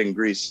say, a kid in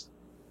Greece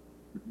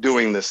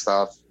doing this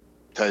stuff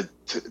to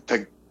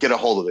get a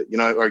hold of it,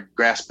 or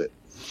grasp it.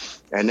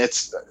 And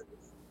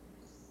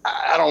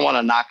I don't want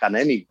to knock on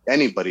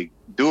anybody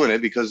doing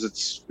it,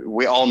 because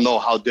we all know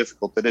how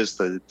difficult it is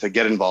to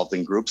get involved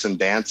in groups and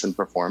dance and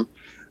perform.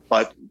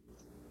 But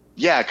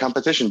yeah,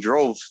 competition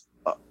drove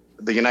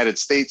the United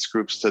States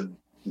groups to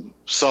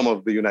some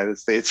of the United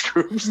States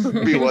groups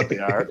to be what they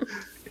are.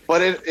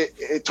 But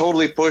it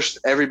totally pushed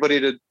everybody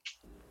to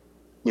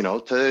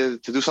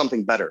do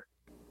something better.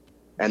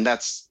 And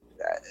it's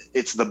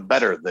the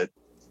better that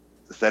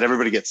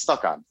everybody gets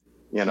stuck on,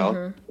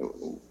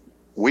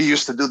 We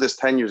used to do this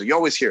 10 years ago. You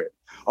always hear it.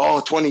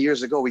 Oh, 20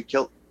 years ago, we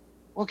killed.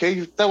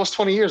 Okay, that was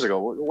 20 years ago.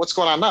 What's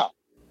going on now?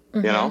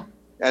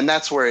 And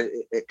that's where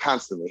it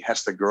constantly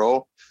has to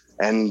grow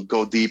and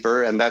go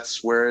deeper. And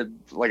that's where,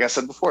 like I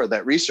said before,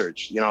 that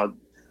research, a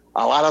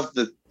lot of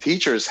the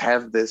teachers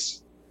have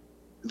this,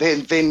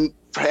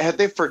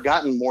 they've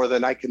forgotten more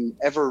than I can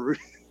ever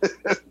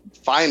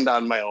find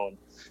on my own,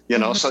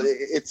 So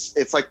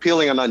it's like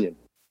peeling an onion.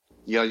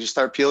 you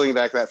start peeling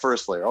back that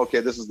first layer. Okay,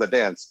 this is the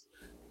dance.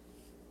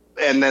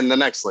 And then the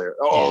next layer.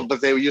 Oh,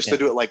 but they used to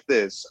do it like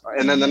this.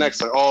 And then the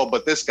next layer. Oh,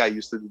 but this guy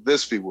used to do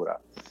this figura.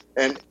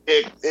 And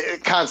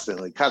it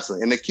constantly.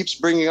 And it keeps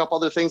bringing up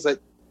other things that,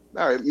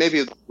 all right,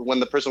 maybe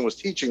when the person was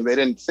teaching, they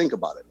didn't think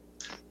about it.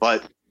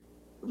 But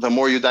the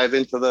more you dive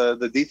into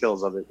the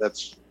details of it,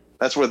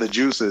 that's where the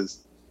juice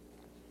is.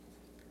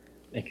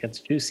 It gets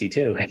juicy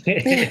too.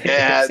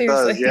 Yeah, it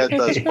does. Yeah, it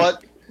does.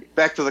 But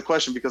back to the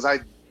question, because I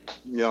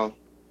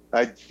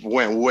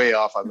went way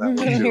off on that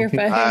one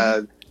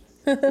too.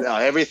 No,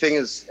 everything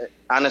is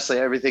honestly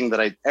everything that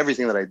I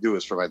do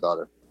is for my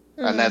daughter,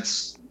 and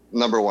that's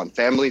number one.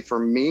 Family for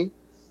me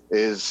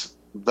is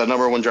the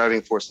number one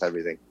driving force to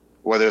everything.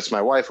 Whether it's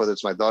my wife, whether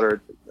it's my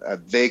daughter,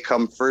 they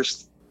come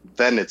first,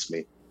 then it's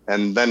me,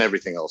 and then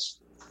everything else.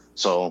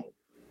 So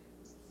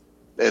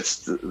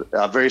it's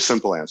a very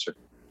simple answer.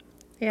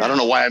 Yeah. I don't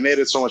know why I made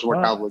it so much more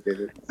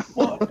complicated.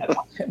 Well,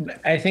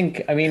 I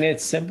mean,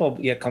 it's simple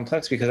yet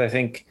complex, because I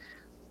think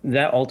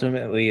that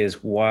ultimately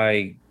is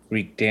why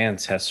Greek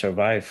dance has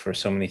survived for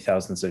so many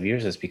thousands of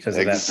years, is because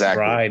of that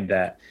pride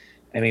that,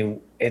 I mean,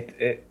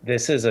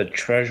 this is a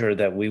treasure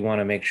that we want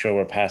to make sure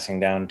we're passing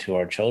down to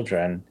our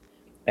children.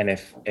 And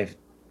if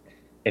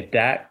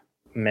that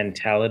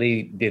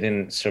mentality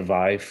didn't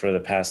survive for the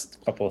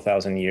past couple of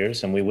thousand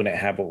years, and we wouldn't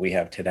have what we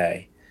have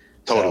today.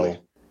 Totally.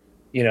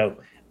 So,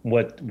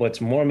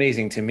 what's more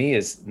amazing to me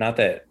is not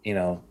that,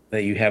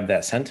 that you have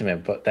that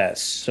sentiment, but that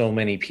so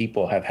many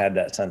people have had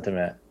that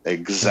sentiment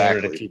exactly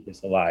in order to keep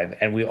this alive.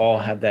 And we all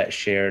have that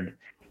shared.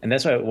 And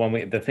that's why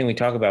the thing we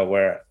talk about,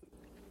 where,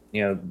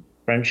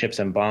 friendships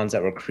and bonds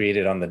that were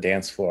created on the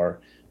dance floor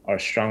are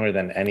stronger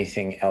than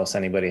anything else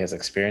anybody has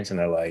experienced in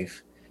their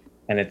life.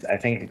 And I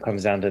think it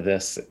comes down to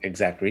this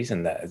exact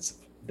reason, that it's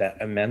that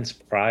immense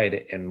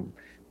pride and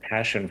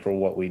passion for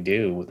what we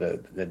do.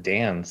 The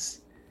dance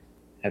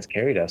has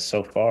carried us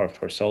so far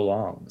for so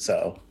long.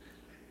 So,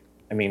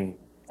 I mean,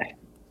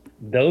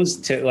 those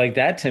two, like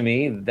that, to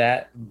me,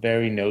 that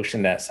very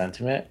notion, that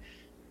sentiment,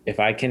 if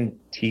I can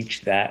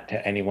teach that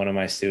to any one of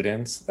my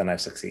students, then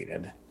I've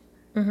succeeded.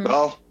 Mm-hmm.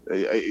 Well,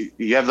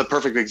 you have the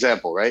perfect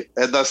example, right?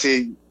 Ed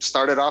Nussey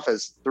started off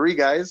as three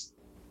guys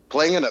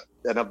playing in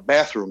a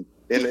bathroom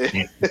in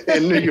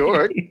New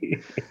York,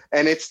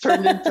 and it's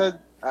turned into,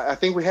 I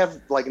think we have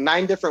like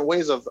 9 different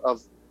ways of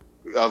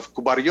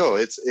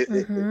Cubaryo.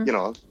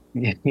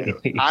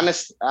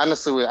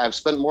 Honestly, I've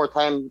spent more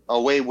time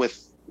away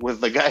with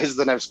the guys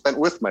than I've spent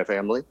with my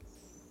family.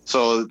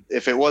 So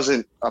if it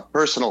wasn't a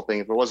personal thing,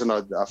 if it wasn't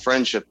a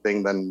friendship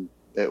thing, then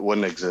it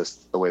wouldn't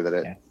exist the way that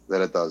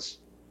it does.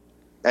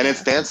 And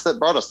it's dance that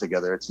brought us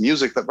together. It's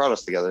music that brought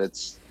us together.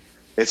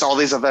 It's all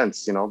these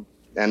events,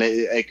 and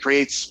it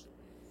creates,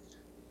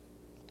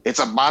 it's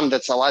a bond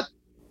that's a lot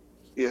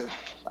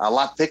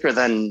thicker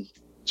than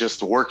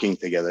just working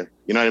together.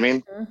 You know what I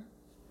mean?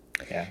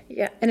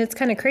 Yeah. And it's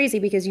kind of crazy,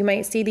 because you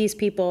might see these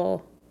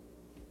people,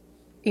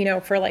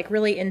 for like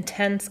really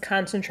intense,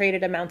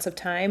 concentrated amounts of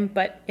time,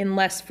 but in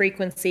less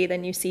frequency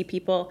than you see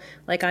people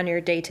like on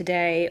your day to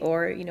day,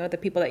 or, the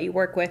people that you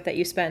work with that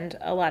you spend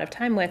a lot of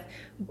time with.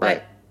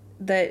 But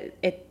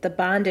the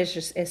bond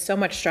is so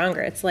much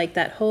stronger. It's like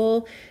that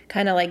whole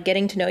kind of like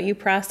getting to know you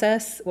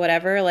process,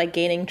 whatever, like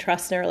gaining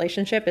trust in a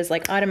relationship is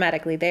like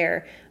automatically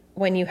there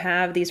when you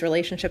have these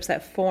relationships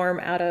that form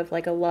out of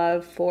like a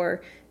love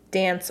for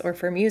dance or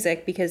for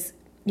music, because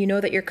you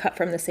know that you're cut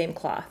from the same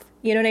cloth.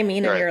 You know what I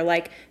mean? Right. And you're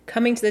like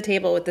coming to the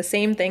table with the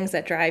same things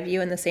that drive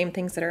you and the same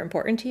things that are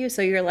important to you.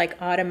 So you're like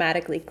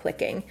automatically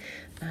clicking.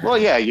 Well,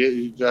 yeah,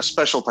 you're a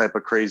special type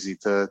of crazy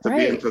to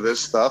be into this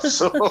stuff.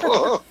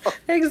 So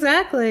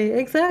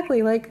Exactly.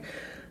 Like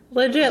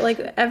legit, like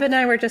Evan and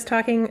I were just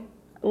talking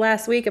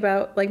last week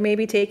about like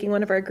maybe taking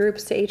one of our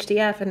groups to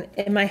HDF. And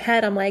in my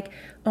head, I'm like,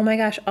 oh my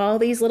gosh, all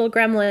these little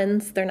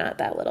gremlins, they're not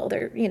that little,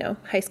 they're,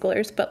 high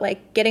schoolers, but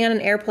like getting on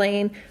an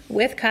airplane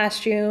with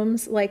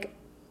costumes, like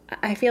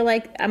I feel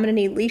like I'm going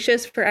to need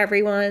leashes for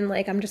everyone.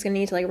 Like, I'm just going to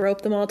need to like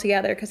rope them all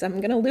together, because I'm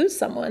going to lose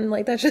someone.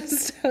 Like, that's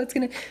just how it's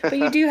going to, but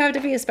you do have to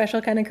be a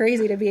special kind of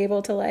crazy to be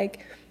able to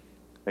like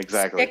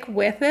stick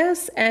with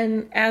this.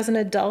 And as an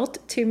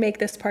adult, to make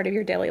this part of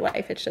your daily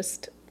life, it's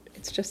just,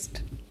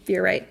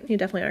 you're right. You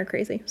definitely are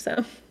crazy.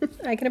 So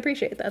I can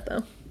appreciate that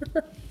though.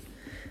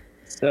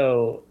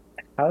 So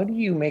how do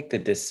you make the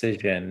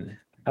decision?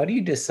 How do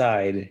you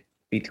decide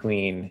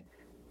between,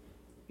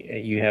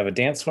 you have a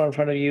dance floor in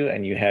front of you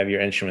and you have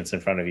your instruments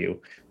in front of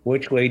you?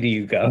 Which way do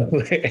you go?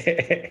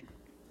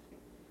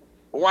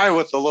 Why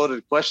with the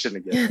loaded question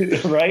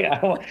again? Right?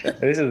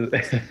 This is.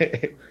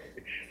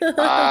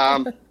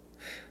 I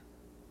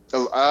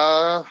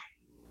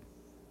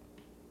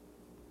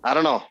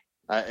don't know.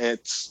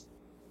 It's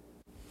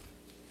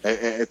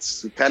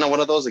kind of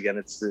one of those again.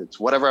 It's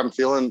whatever I'm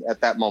feeling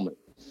at that moment.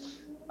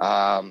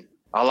 A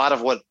lot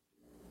of what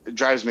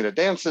drives me to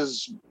dance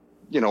is,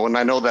 when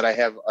I know that I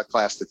have a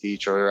class to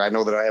teach, or I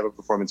know that I have a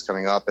performance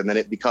coming up, and then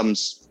it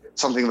becomes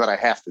something that I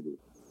have to do.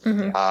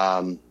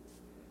 Mm-hmm.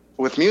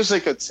 With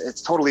music,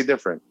 it's totally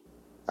different.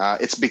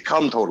 It's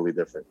become totally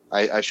different.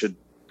 I should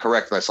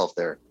correct myself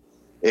there.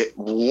 It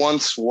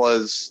once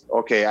was,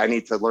 okay, I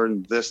need to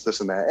learn this, this,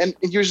 and that. And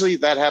usually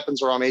that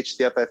happens around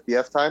HTF,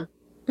 FDF time,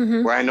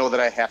 where I know that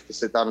I have to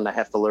sit down and I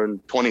have to learn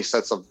 20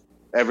 sets of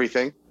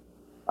everything.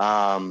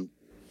 But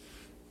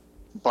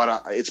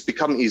it's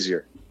become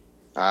easier.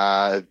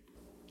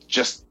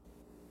 Just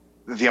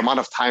the amount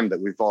of time that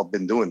we've all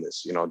been doing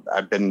this. You know,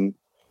 I've been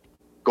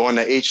going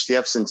to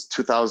HTF since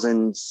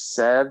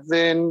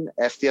 2007,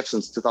 FDF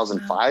since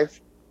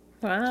 2005.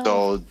 Wow.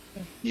 So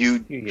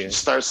you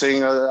start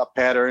seeing a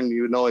pattern,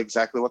 you know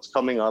exactly what's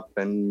coming up.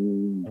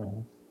 And,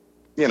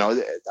 you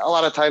know, a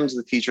lot of times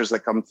the teachers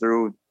that come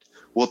through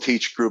will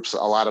teach groups a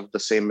lot of the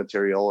same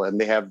material,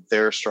 and they have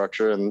their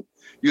structure, and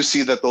you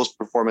see that those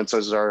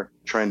performances are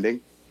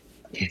trending.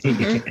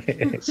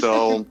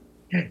 So,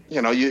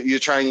 you know, you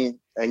try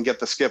and get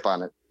the skip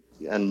on it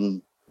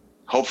and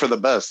hope for the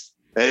best.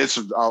 It's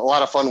a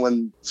lot of fun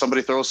when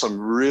somebody throws some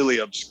really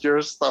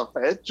obscure stuff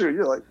at you.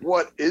 You're like,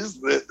 what is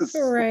this?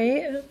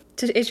 Right.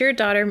 Is your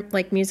daughter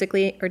like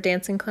musically or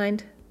dance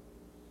inclined?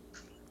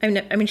 I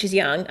mean, she's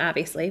young,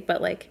 obviously,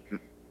 but like,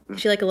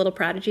 is she like a little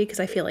prodigy? Because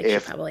I feel like she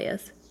probably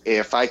is.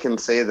 If I can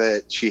say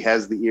that she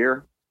has the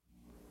ear,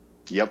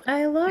 yep.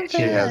 I love that.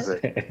 She has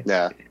it.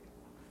 Yeah.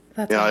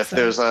 That's awesome. If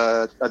there's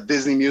a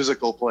Disney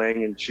musical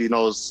playing and she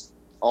knows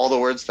all the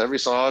words to every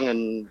song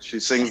and she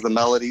sings the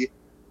melody,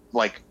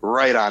 like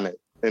right on it.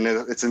 And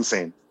it's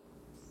insane.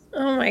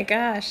 Oh my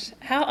gosh.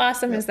 How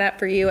awesome is that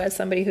for you as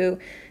somebody who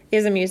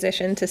is a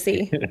musician to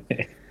see?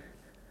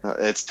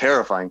 It's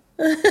terrifying.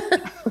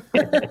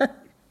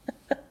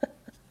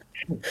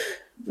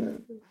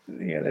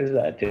 Yeah, there's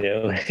that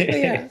too.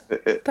 Yeah,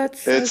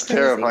 that's so it's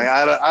crazy. terrifying.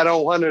 I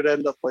don't want her to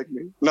end up like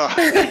me. No,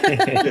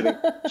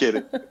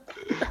 kidding.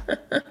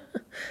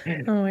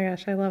 Oh my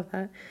gosh, I love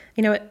that.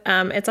 You know,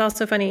 it's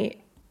also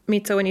funny,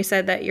 Mitso, when you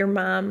said that your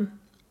mom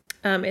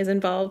is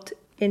involved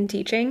in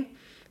teaching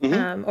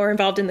or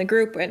involved in the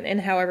group in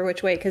however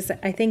which way, because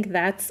I think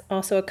that's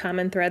also a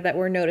common thread that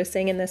we're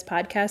noticing in this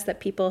podcast, that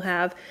people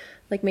have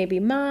like maybe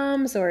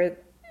moms, or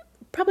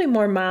probably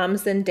more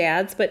moms than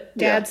dads, but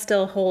dads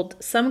still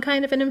hold some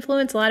kind of an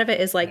influence. A lot of it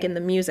is like in the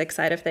music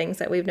side of things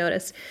that we've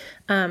noticed,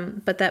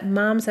 but that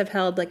moms have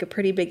held like a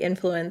pretty big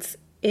influence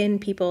in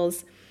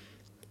people's,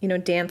 you know,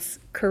 dance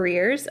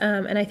careers.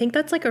 And I think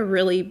that's like a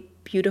really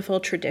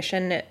beautiful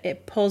tradition.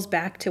 It pulls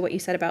back to what you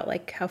said about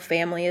like how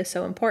family is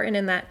so important,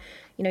 and that,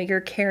 you know,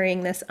 you're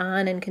carrying this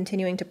on and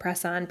continuing to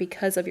press on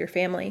because of your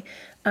family.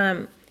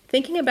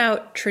 Thinking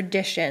about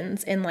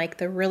traditions in like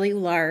the really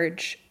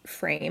large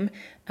frame,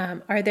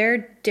 are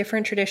there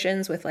different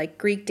traditions with like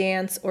Greek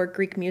dance or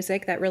Greek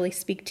music that really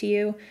speak to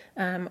you,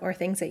 or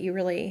things that you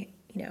really,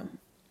 you know,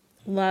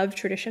 love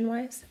tradition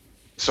wise?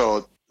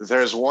 So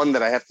there's one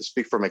that I have to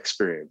speak from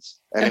experience,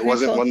 and it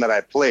wasn't one that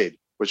I played,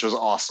 which was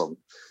awesome,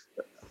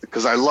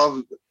 because I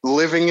love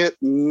living it,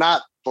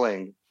 not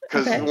playing,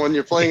 because when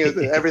you're playing it,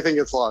 everything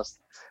gets lost.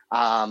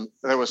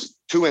 There was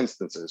 2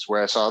 instances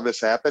where I saw this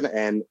happen,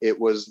 and it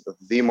was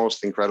the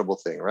most incredible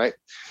thing, right?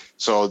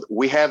 So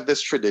we have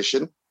this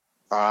tradition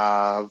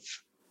of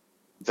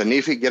the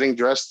Nifi getting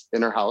dressed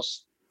in her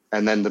house,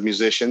 and then the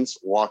musicians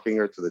walking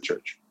her to the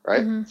church,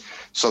 right?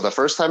 So the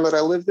first time that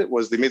I lived it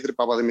was Dimitri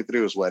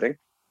Papadimitriou's wedding.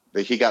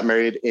 He got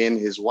married in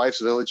his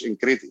wife's village in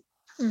Crete.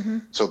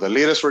 So the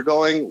leaders were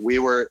going, we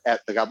were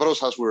at the Gabros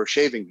house, we were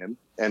shaving him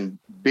and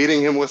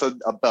beating him with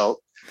a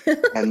belt.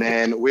 And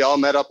then we all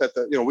met up at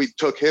the, you know, we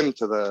took him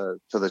to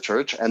the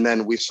church, and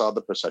then we saw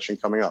the procession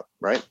coming up,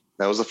 right?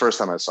 That was the first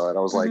time I saw it. I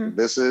was like,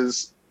 this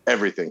is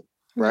everything,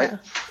 right? Yeah.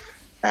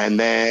 And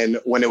then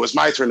when it was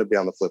my turn to be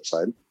on the flip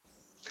side,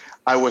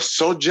 I was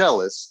so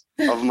jealous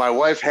of my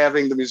wife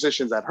having the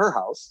musicians at her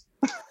house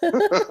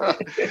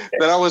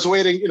that I was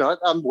waiting, you know,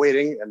 I'm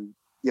waiting, and,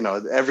 you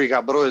know, every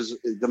Gabro is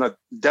going to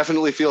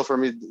definitely feel for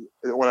me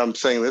when I'm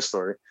saying this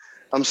story.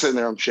 I'm sitting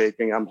there, I'm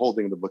shaking, I'm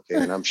holding the bouquet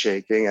and I'm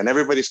shaking, and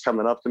everybody's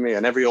coming up to me,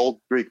 and every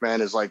old Greek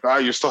man is like, oh,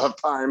 you still have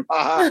time.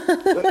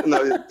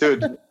 No,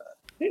 dude,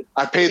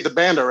 I paid the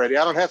band already.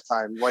 I don't have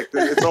time. Like,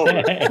 it's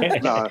over.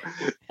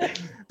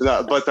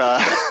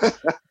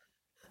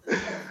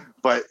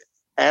 But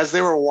as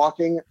they were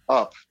walking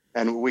up,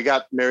 and we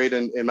got married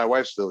in my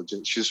wife's village,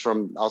 and she's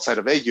from outside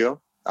of Aegyo.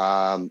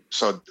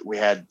 So we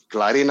had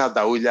clarina,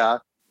 daulla,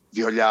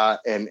 viola,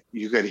 and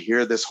you could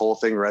hear this whole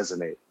thing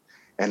resonate.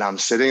 And I'm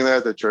sitting there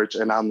at the church,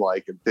 and I'm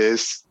like,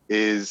 this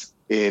is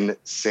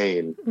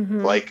insane.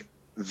 Like,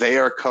 they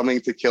are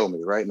coming to kill me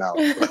right now.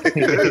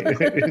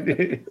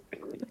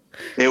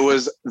 It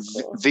was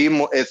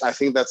I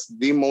think that's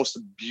the most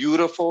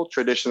beautiful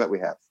tradition that we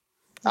have.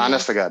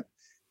 Honest to God.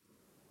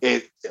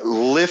 It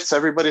lifts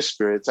everybody's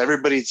spirits.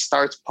 Everybody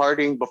starts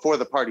partying before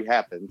the party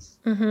happens.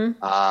 And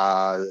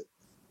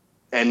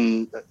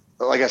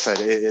like I said,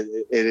 it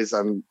is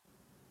an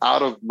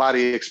out of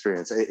body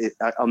experience.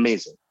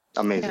 Amazing.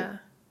 Yeah.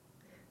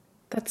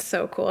 That's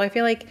so cool. I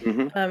feel like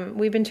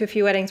we've been to a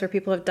few weddings where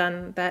people have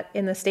done that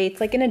in the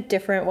States, like in a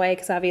different way,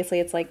 because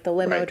obviously it's like the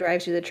limo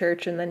drives you to the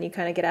church, and then you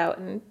kind of get out,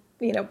 and,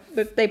 you know,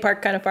 they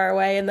park kind of far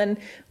away, and then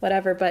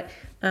whatever. But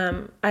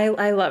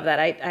I love that.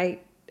 I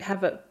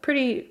have a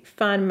pretty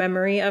fond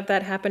memory of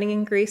that happening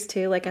in Greece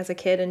too, like as a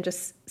kid and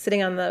just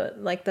sitting on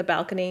the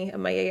balcony of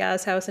my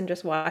yaya's house and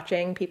just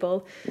watching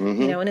people,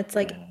 and it's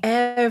like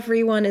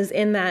everyone is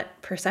in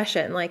that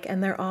procession, like,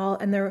 and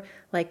they're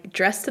like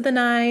dressed to the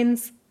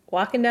nines,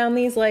 walking down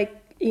these like,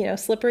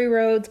 slippery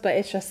roads, but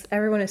it's just,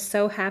 everyone is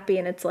so happy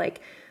and it's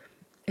like,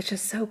 it's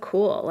just so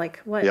cool. Like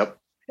what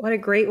a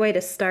great way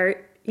to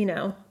start,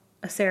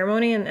 a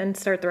ceremony and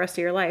start the rest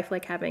of your life,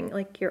 like having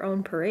like your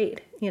own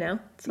parade,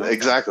 So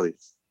exactly.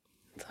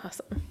 it's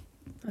awesome.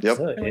 That's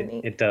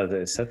really it does.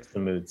 It sets the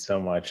mood so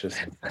much. It's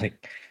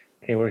like,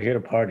 hey, we're here to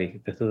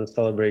party. This is a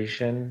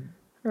celebration.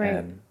 Right.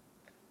 And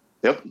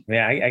Yep.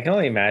 yeah, I can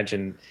only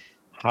imagine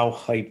how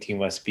hyped you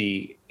must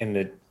be in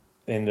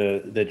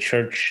the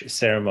church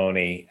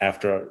ceremony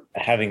after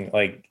having,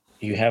 like,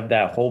 you have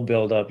that whole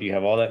build up, you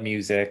have all that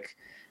music.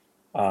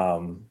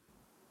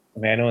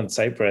 I know in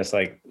Cyprus,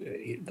 like,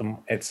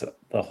 it's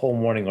the whole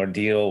morning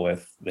ordeal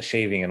with the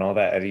shaving and all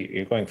that.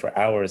 You're going for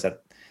hours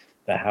at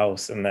the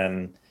house, and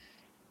then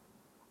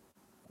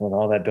with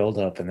all that build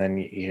up, and then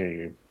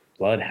your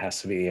blood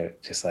has to be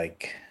just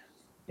like,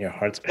 your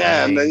heart's pounding.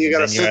 Yeah, and then you got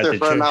to sit there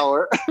for an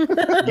hour.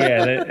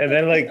 Yeah, and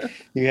then like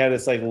you had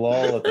this like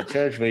lull at the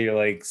church, but you're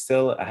like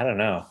still, I don't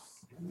know.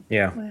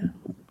 Yeah. Wow.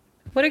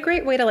 What a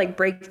great way to like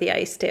break the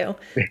ice too.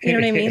 You know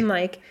what I mean?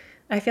 Like,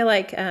 I feel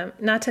like,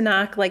 not to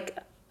knock like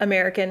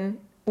American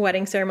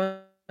wedding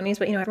ceremonies,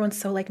 but everyone's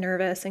so like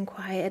nervous and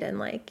quiet, and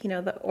like,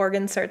 the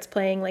organ starts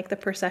playing like the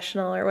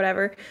processional or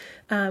whatever,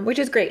 which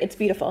is great. It's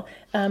beautiful.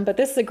 But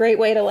this is a great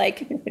way to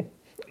like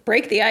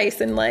break the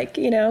ice and like,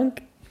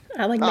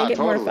 make it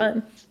more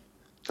fun.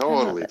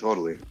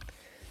 Totally.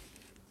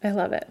 I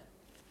love it.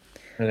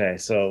 Okay,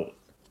 so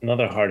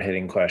another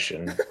hard-hitting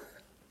question.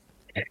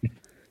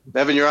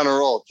 Evan, you're on a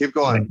roll. Keep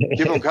going.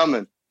 Keep them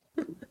coming.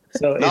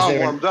 So now I'm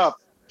warmed up.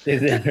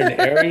 Is there an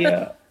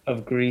area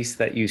of Greece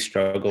that you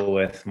struggle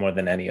with more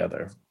than any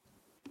other?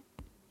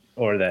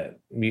 Or that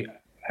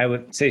I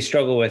would say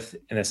struggle with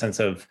in the sense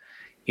of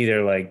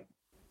either like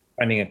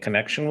finding a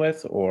connection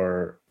with,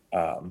 or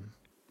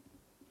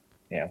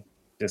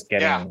just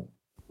getting... Yeah.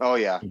 Oh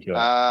yeah.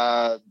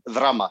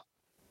 Drama.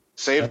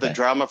 Save the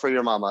drama for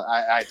your mama.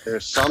 I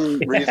there's some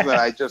reason that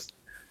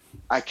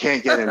I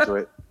can't get into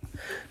it.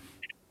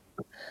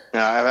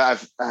 I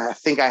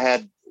think I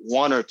had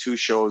one or two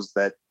shows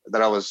that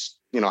I was,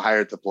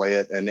 hired to play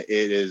it, and it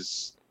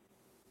is,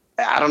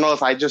 I don't know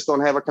if I just don't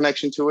have a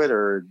connection to it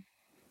or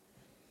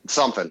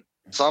something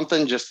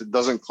just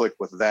doesn't click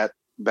with that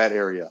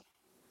area.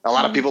 A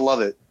lot of people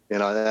love it.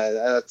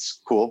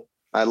 That's cool.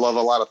 I love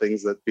a lot of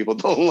things that people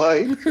don't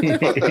like.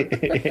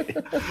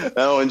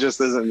 That one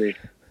just isn't me.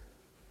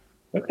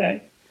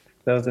 Okay.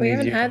 That was an we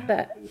haven't had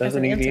that. That was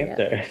an easy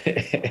answer.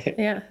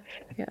 Yeah.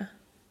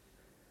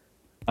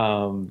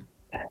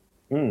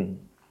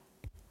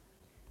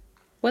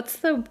 What's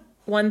the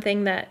one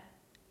thing that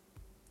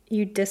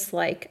you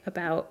dislike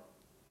about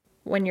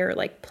when you're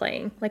like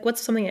playing? Like,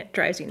 what's something that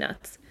drives you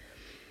nuts?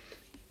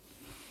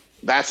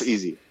 That's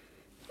easy.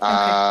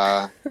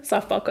 Okay.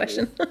 Softball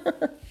question.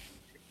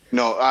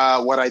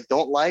 No, what I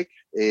don't like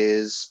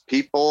is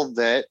people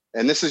that,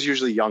 and this is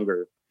usually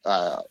younger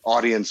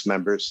audience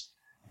members,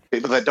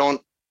 people that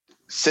don't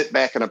sit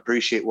back and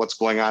appreciate what's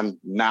going on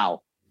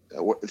now.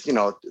 We'll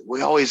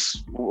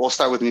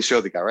start with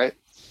Nisiodica, right?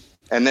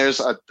 And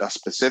there's a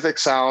specific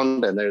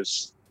sound and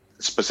there's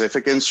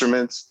specific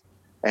instruments,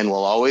 and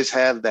we'll always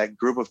have that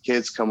group of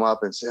kids come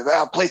up and say,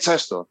 play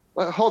Testo.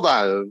 Well, hold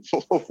on.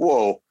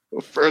 Whoa.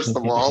 First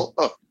of all,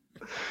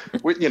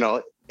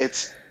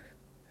 it's...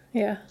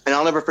 Yeah. And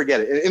I'll never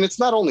forget it. And it's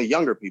not only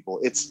younger people.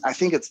 I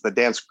think it's the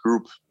dance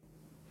group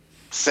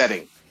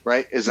setting,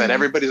 right? Is that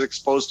everybody's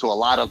exposed to a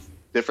lot of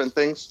different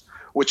things,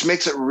 which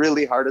makes it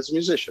really hard as a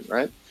musician,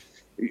 right?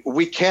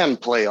 We can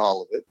play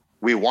all of it.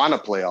 We want to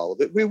play all of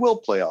it. We will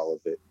play all of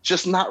it,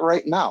 just not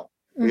right now.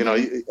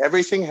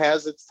 Everything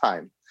has its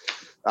time.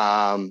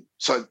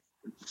 So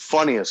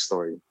funniest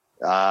story.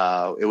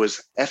 It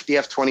was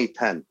FDF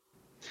 2010.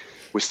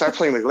 We start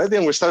playing the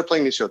Gledian, we start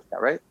playing Nisiodica,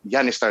 right?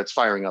 Yanni starts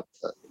firing up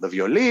the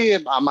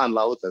violin, Aman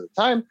Laut at the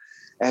time.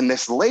 And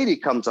this lady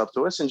comes up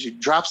to us and she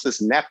drops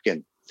this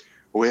napkin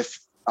with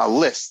a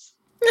list.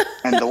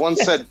 And the one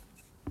said,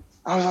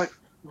 I was like,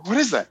 what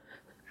is that?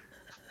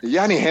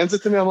 Yanni hands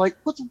it to me. I'm like,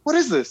 what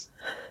is this?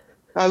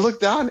 And I look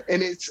down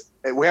and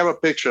we have a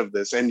picture of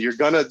this, and you're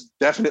going to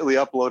definitely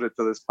upload it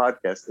to this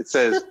podcast. It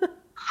says,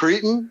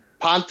 Cretan,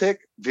 Pontic,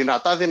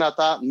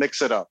 Vinata,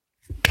 mix it up.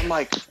 I'm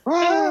like,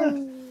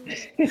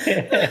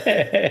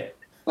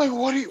 like,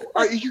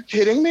 are you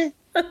kidding me?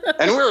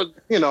 And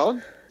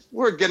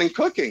we're getting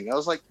cooking. I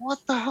was like, what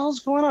the hell's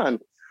going on?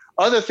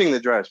 Other thing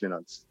that drives me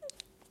nuts.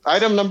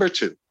 Item number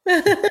 2.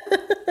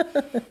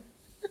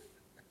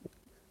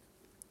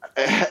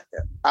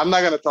 I'm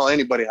not going to tell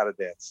anybody how to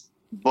dance,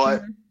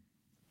 but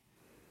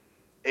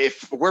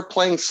if we're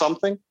playing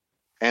something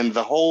and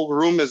the whole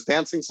room is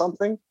dancing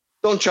something,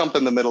 don't jump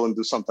in the middle and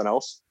do something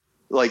else.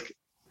 Like,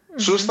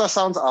 Susta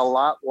sounds a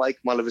lot like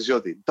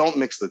Malevisioti. Don't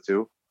mix the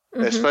two,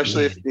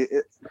 especially if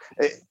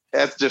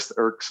that just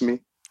irks me.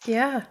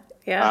 Yeah.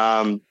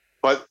 Yeah.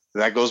 But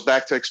that goes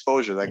back to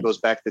exposure. That goes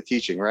back to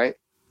teaching, right?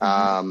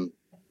 Other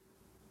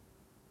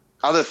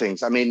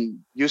things. I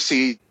mean, you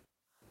see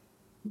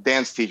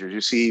dance teachers,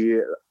 you see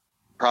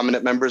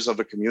prominent members of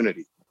a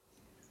community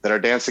that are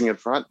dancing in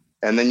front,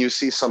 and then you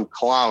see some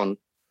clown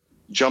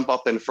jump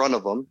up in front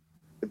of them,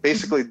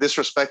 basically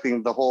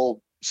disrespecting the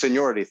whole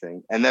seniority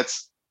thing. And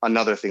that's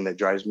another thing that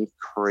drives me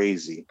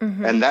crazy.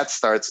 And that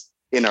starts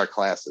in our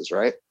classes,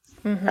 right?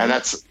 And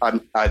that's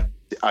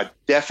a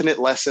definite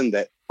lesson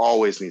that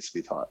always needs to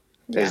be taught.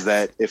 Yes. Is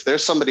that if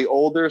there's somebody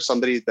older,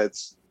 somebody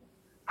that's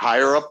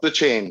higher up the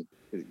chain,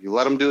 you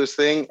let him do his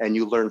thing and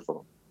you learn from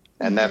him.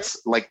 And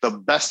that's like the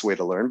best way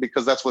to learn,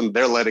 because that's when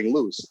they're letting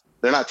loose.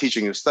 They're not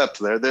teaching you steps.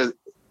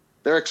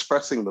 They're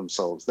expressing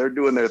themselves. They're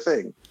doing their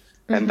thing.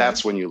 And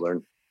that's when you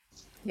learn.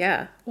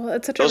 Yeah. Well,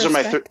 it's such a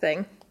respect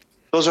thing.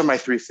 Those are my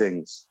three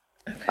things.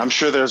 Okay. I'm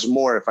sure there's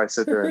more if I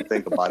sit there and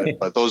think about it,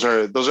 but those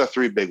are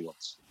three big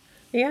ones.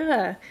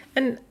 Yeah.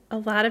 And a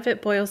lot of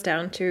it boils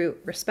down to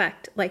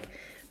respect. Like,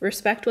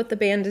 respect what the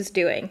band is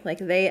doing. Like,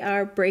 they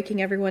are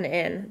breaking everyone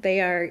in. They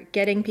are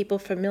getting people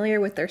familiar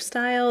with their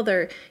style.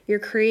 You're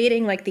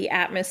creating like the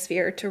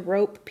atmosphere to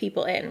rope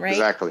people in, right?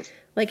 Exactly.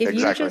 Like, if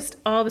you just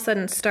all of a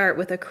sudden start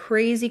with a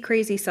crazy,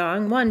 crazy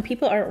song, one,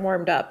 people aren't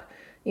warmed up.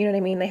 You know what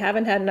I mean? They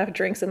haven't had enough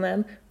drinks in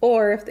them,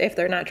 or if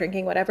they're not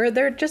drinking, whatever,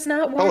 they're just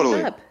not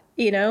warmed up,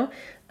 you know?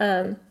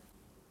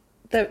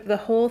 The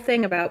whole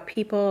thing about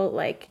people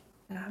like,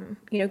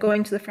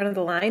 going to the front of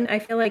the line, I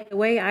feel like the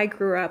way I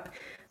grew up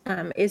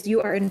is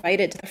you are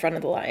invited to the front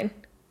of the line,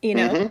 you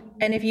know?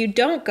 And if you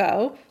don't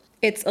go,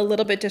 it's a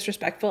little bit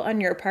disrespectful on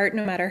your part,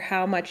 no matter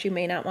how much you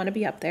may not want to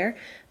be up there.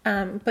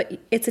 But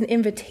it's an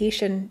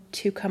invitation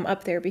to come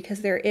up there,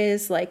 because there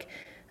is like,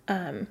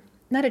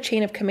 not a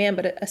chain of command,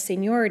 but a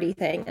seniority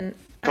thing. And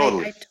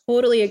I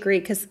totally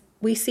agree, because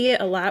we see it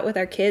a lot with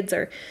our kids,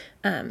 or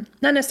not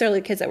necessarily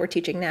the kids that we're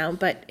teaching now,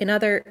 but in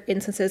other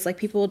instances, like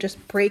people will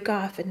just break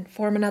off and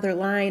form another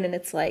line. And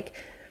it's like,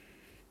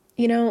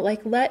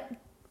 like let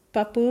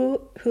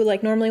Papu, who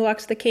like normally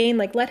walks the cane,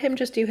 like let him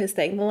just do his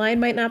thing. The line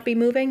might not be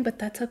moving, but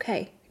that's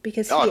okay,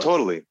 because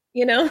totally.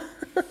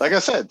 Like I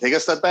said, take a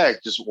step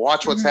back, just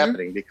watch what's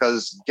happening,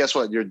 because guess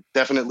what? You're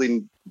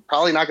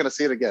probably not going to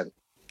see it again.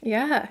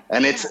 Yeah.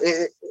 And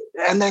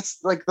and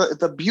that's like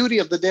the beauty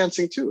of the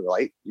dancing too,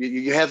 right?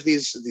 You have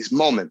these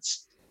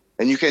moments,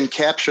 and you can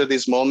capture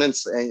these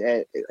moments,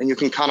 and you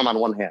can count them on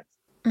one hand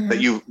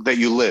that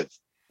you live.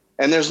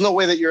 And there's no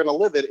way that you're going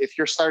to live it if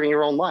you're starting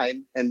your own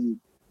line and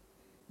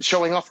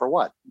showing off for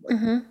what? Like,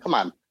 come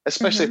on,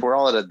 especially if we're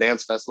all at a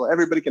dance festival,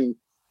 everybody can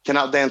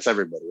outdance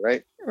everybody,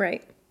 right?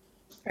 Right.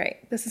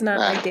 This is not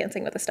like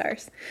Dancing with the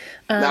Stars.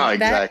 No,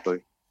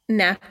 exactly. That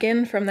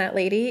napkin from that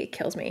lady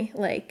kills me.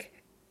 Like,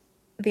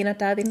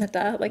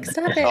 Dinata, like,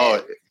 stop it.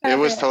 Oh, it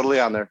was totally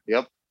on there.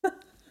 Yep.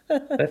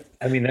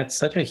 That's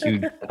such a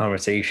huge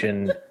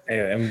conversation.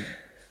 And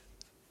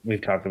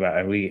we've talked about,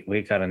 and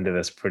we got into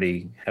this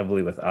pretty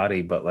heavily with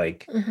Adi, but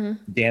like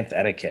dance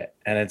etiquette.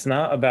 And it's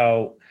not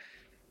about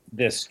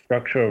this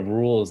structure of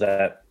rules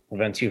that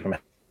prevents you from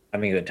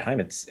having a good time.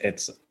 It's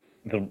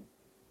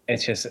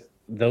just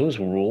those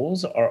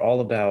rules are all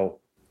about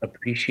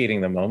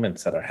appreciating the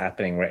moments that are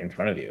happening right in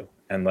front of you,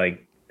 and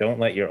like don't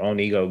let your own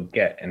ego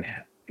get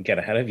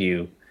ahead of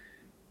you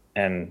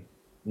and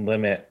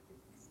limit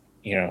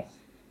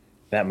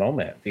that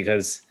moment.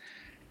 Because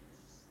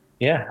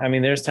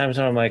there's times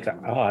when I'm like,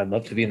 oh, I'd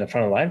love to be in the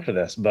front of the line for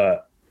this,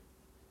 but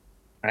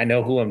I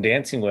know who I'm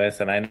dancing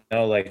with, and I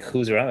know like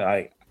who's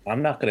around.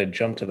 I'm not going to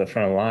jump to the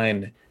front of the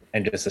line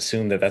and just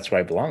assume that that's where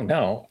I belong.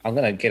 No, I'm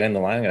going to get in the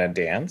line, I'm going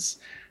to dance,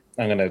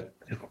 I'm going to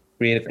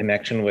create a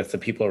connection with the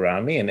people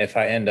around me, and if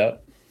I end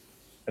up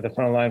at the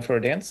front of the line for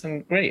a dance, then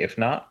great. If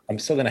not, I'm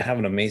still going to have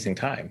an amazing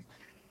time.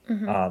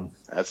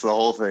 That's the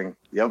whole thing.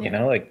 Yep.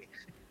 Like,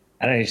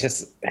 I don't know, it's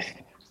just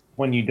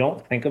when you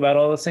don't think about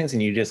all those things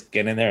and you just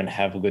get in there and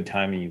have a good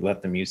time, and you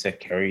let the music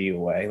carry you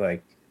away,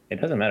 like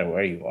it doesn't matter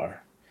where you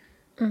are.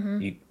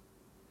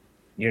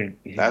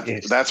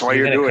 That's why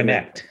you're doing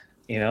connect,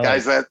 it.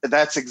 Guys,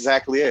 that's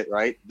exactly it,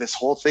 right? This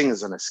whole thing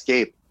is an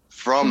escape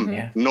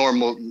from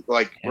normal,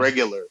 like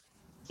regular,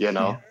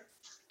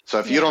 So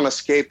if you don't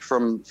escape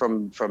from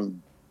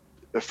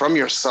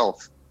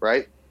yourself,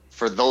 right?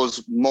 For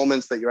those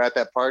moments that you're at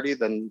that party,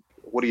 then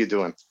what are you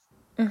doing?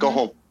 Go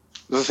home.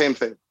 It's the same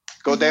thing.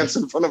 Go dance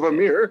in front of a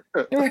mirror.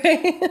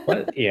 Right.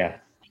 But, yeah.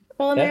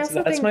 Well,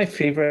 that's my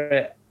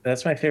favorite.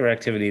 That's my favorite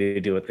activity to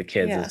do with the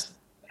kids is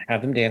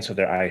have them dance with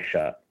their eyes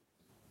shut.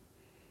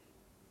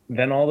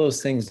 Then all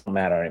those things don't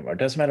matter anymore. It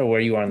doesn't matter where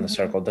you are in the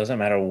circle. It doesn't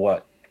matter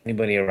what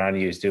anybody around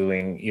you is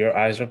doing. Your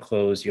eyes are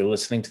closed. You're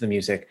listening to the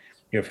music.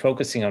 You're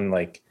focusing on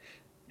like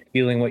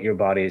feeling what your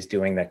body is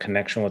doing, that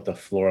connection with the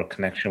floor,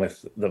 connection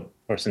with the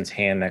person's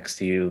hand next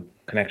to you,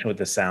 connection with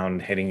the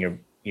sound hitting your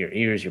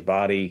ears, your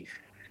body,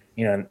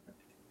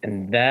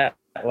 and that,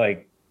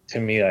 like, to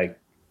me, like,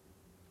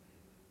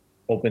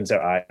 opens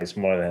their eyes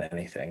more than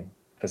anything.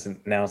 Because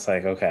now it's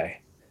like, okay,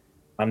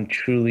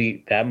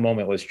 that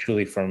moment was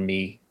truly for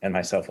me and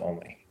myself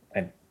only.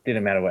 It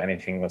didn't matter what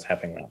anything was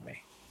happening around me.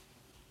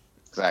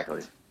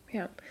 Exactly.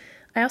 Yeah.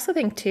 I also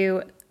think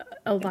too,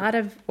 a lot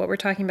of what we're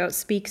talking about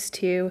speaks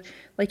to,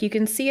 like, you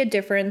can see a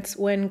difference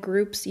when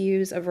groups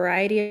use a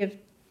variety of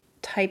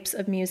types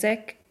of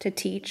music to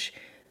teach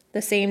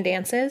the same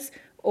dances,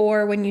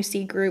 or when you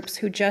see groups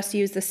who just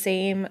use the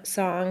same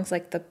songs,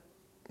 like the,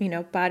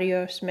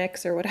 Barrios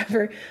mix or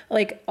whatever,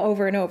 like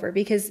over and over,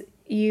 because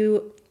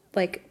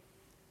like,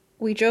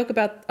 we joke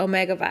about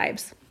Omega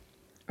vibes,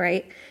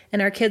 right?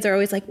 And our kids are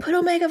always like, put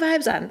Omega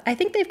vibes on. I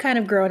think they've kind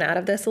of grown out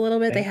of this a little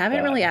bit. They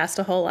haven't really asked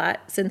a whole lot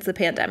since the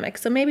pandemic.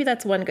 So maybe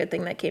that's one good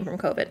thing that came from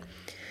COVID.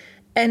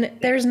 And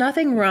there's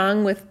nothing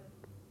wrong with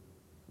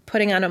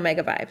putting on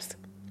Omega vibes.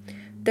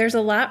 There's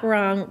a lot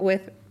wrong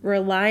with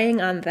relying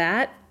on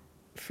that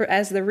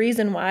as the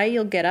reason why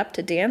you'll get up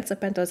to dance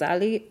at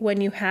Pentozali when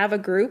you have a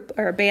group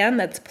or a band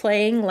that's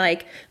playing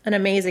like an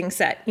amazing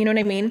set. You know what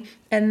I mean?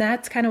 And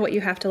that's kind of what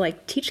you have to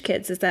like teach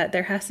kids, is that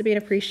there has to be an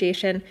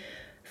appreciation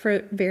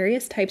for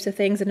various types of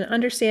things and an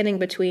understanding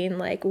between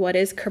like what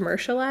is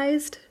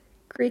commercialized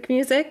Greek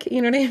music,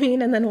 you know what I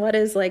mean? And then what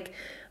is like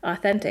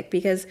authentic,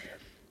 because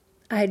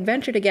I'd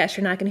venture to guess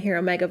you're not going to hear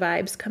Omega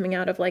vibes coming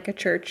out of like a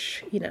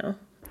church,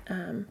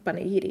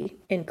 Panagiri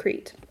in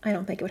Crete. I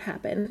don't think it would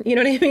happen. You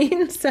know what I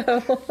mean?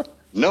 So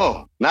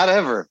no, not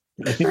ever.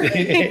 No,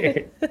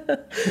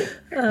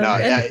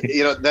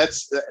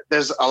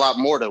 there's a lot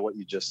more to what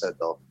you just said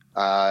though.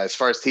 As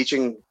far as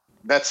teaching,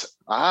 that's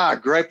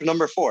gripe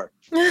number 4.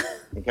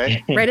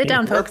 Okay. Write it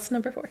down, folks.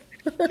 Number 4.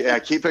 Yeah,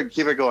 keep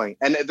it going.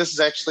 And this is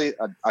actually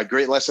a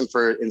great lesson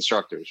for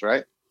instructors,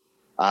 right?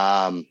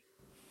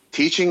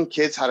 Teaching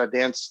kids how to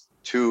dance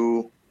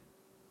to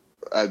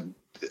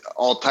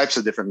all types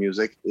of different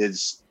music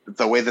is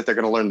the way that they're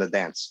going to learn the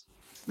dance.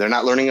 They're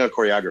not learning a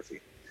choreography.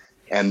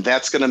 And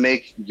that's going to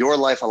make your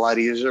life a lot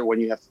easier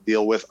when you have to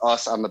deal with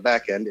us on the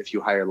back end if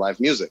you hire live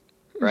music,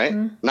 right?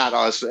 Mm-hmm. Not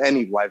us,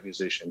 any live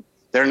musician.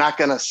 They're not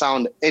going to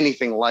sound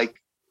anything like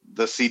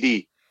the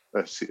CD.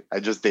 I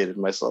just dated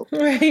myself.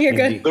 Right, you're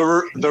good.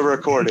 The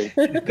recording.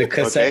 The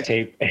cassette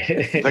tape.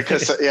 The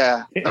cassette,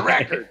 yeah. The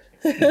record.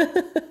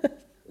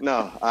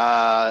 No.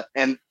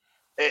 And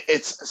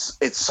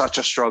it's such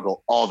a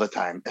struggle all the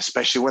time,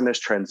 especially when there's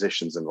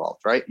transitions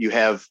involved, right? You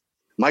have,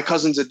 my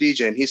cousin's a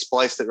DJ and he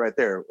spliced it right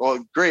there.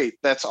 Well, great.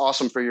 That's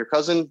awesome for your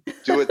cousin.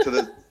 Do it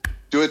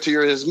to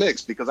his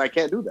mix, because I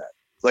can't do that.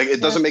 Like, it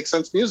doesn't make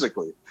sense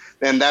musically.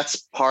 And that's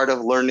part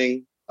of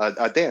learning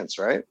a dance,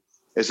 right?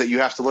 Is that you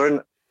have to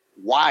learn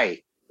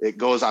why it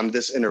goes on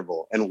this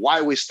interval and why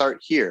we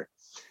start here.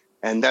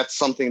 And that's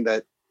something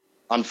that,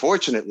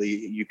 unfortunately,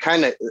 you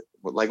kind of,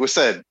 like we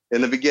said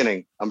in the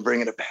beginning, I'm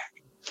bringing it back.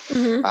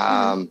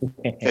 Mm-hmm.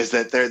 Is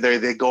that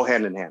they go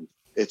hand in hand.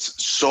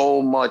 It's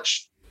so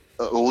much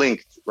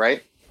linked,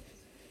 right?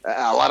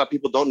 A lot of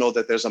people don't know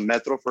that there's a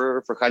metro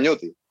for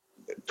Cañoti.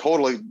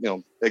 Totally,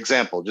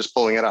 example, just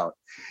pulling it out.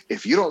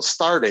 If you don't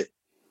start it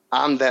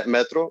on that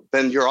metro,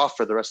 then you're off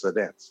for the rest of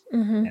the dance.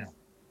 Mm-hmm. Yeah.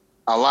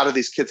 A lot of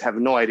these kids have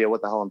no idea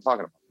what the hell I'm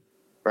talking about,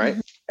 right?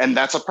 Mm-hmm. And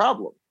that's a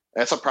problem.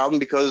 That's a problem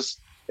because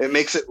it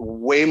makes it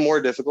way more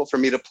difficult for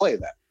me to play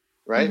that,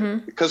 right?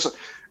 Mm-hmm. Because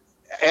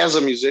as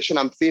a musician,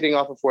 I'm feeding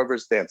off of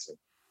whoever's dancing.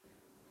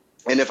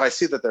 And if I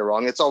see that they're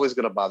wrong, it's always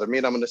going to bother me.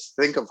 And I'm going to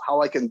think of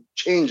how I can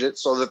change it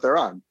so that they're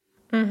on.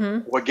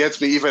 Mm-hmm. What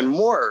gets me even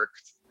more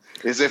irked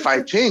is if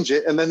I change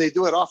it and then they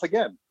do it off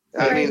again.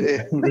 I mean,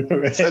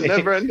 it's a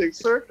never ending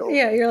circle.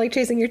 Yeah, you're like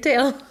chasing your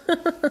tail.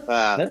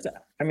 That's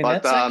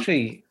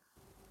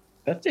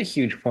a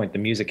huge point, the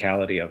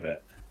musicality of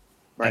it.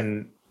 Right.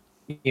 And,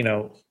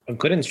 a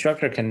good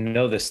instructor can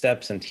know the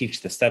steps and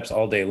teach the steps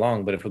all day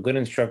long. But if a good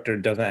instructor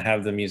doesn't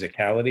have the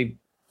musicality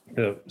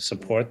to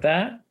support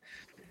that,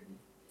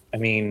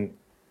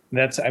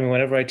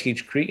 whenever I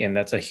teach Cretan,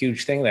 that's a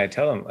huge thing that I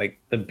tell them. Like,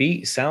 the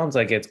beat sounds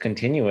like it's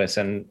continuous,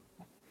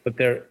 but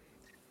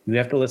you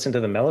have to listen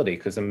to the melody,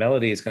 because the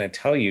melody is going to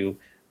tell you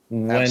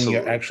when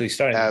you're actually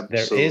starting.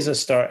 Absolutely. There is a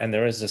start and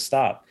there is a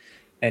stop,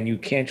 and you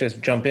can't just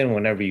jump in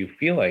whenever you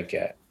feel like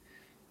it.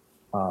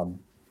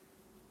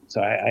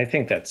 So I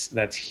think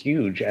that's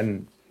huge,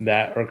 and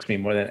that irks me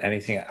more than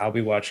anything. I'll be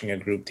watching a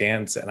group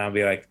dance and I'll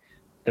be like,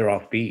 they're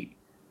off beat.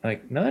 I'm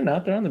like, no, they're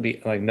not. They're on the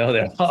beat. I'm like, no,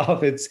 they're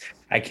off.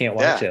 I can't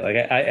watch it.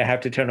 Like, I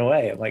have to turn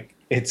away. I'm like,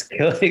 it's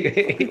killing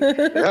me.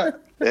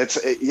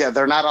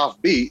 They're not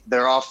off beat.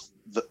 They're off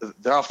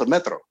the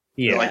metro.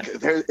 Yeah. Like,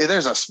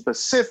 there's a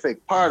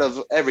specific part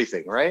of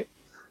everything, right?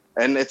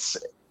 And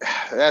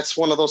that's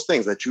one of those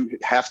things that you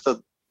have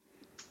to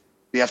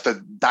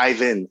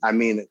dive in.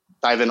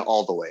 Dive in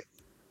all the way.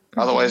 Mm-hmm.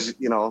 Otherwise,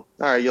 all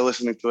right, you're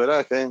listening to it.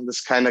 Okay, this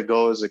kind of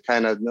goes. It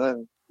kind of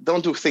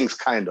don't do things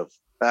kind of.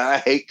 I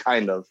hate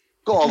kind of.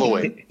 Go all the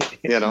way.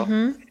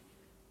 Mm-hmm.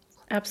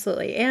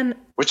 Absolutely, and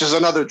which is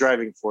another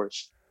driving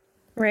force.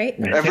 Right.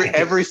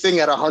 Everything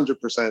at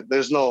 100%.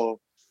 There's no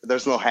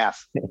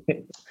half.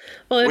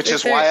 Well, which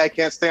is why I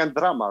can't stand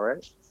drama,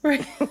 right?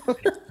 Right.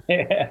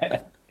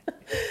 Yeah.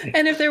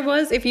 And if you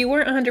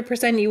weren't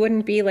 100%, you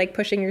wouldn't be like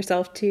pushing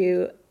yourself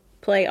to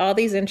play all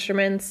these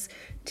instruments,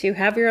 to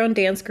have your own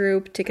dance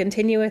group, to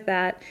continue with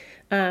that.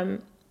 How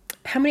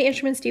many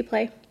instruments do you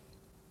play?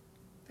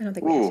 I don't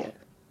think we asked it.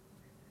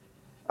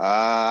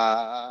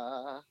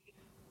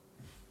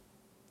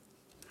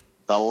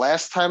 The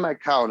last time I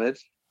counted,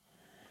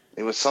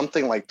 it was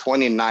something like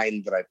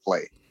 29 that I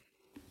play.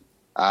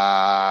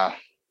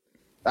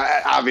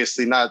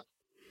 Obviously not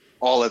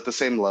all at the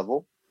same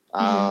level,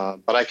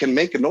 but I can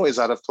make a noise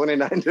out of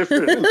 29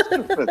 different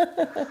instruments.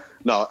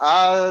 No,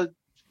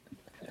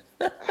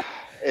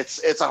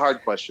 it's a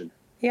hard question.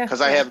 Yeah.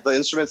 Because I have the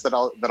instruments that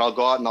I'll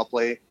go out and I'll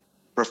play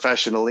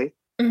professionally,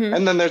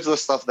 and then there's the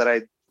stuff that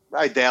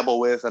I dabble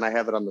with and I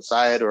have it on the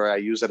side, or I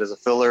use it as a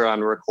filler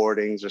on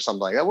recordings or something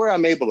like that, where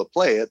I'm able to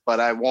play it, but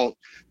I won't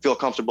feel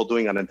comfortable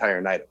doing an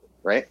entire night of it,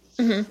 right?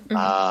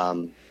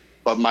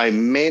 But my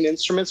main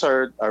instruments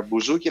are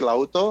buzuki,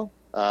 lauto,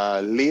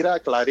 lira,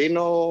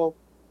 clarino,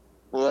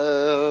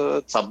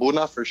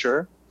 sabuna for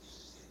sure.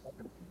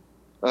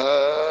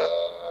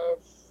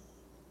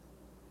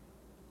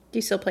 Do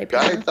you still play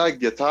piano? Gaita,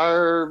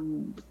 guitar.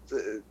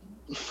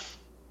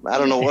 I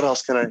don't know what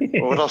else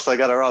I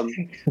got around.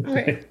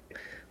 Right.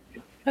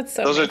 That's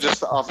so Those amazing. are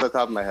just off the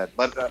top of my head.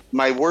 But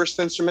my worst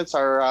instruments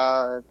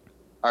are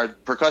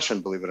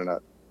percussion, believe it or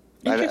not.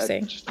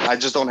 Interesting. I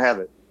just don't have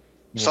it.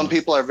 Yeah. Some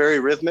people are very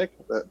rhythmic.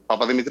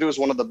 Papa Dimitriou is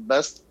one of the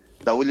best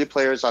dauli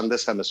players on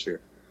this hemisphere.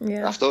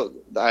 Yeah.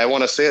 I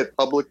want to say it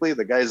publicly.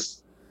 The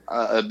guy's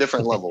a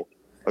different level.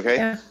 Okay.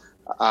 Yeah.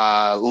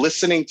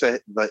 Listening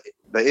to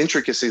the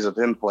intricacies of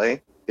him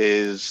play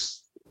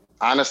is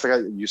honestly,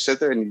 you sit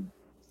there and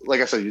like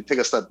I said, you take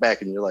a step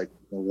back and you're like,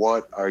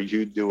 what are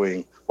you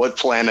doing? What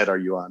planet are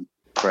you on?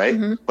 Right.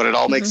 But it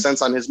all makes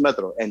sense on his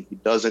metro, and he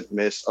doesn't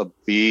miss a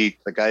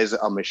beat. The guy's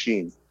a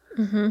machine.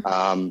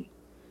 I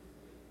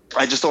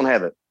just don't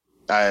have it.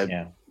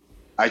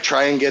 I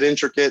try and get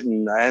intricate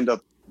and I end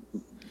up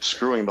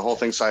screwing the whole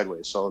thing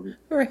sideways. So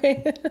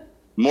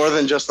more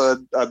than just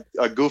a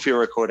goofy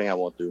recording I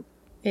won't do.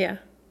 Yeah.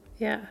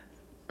 Yeah.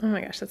 Oh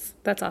my gosh,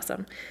 that's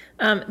awesome.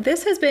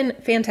 This has been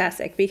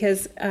fantastic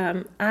because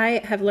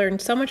I have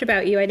learned so much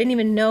about you. I didn't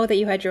even know that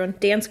you had your own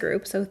dance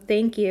group, so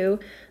thank you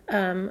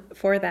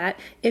for that.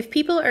 If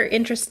people are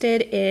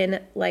interested in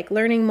like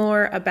learning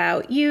more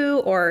about you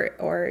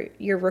or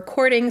your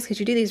recordings, because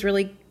you do these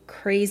really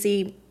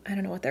crazy, I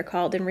don't know what they're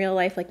called in real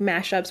life, like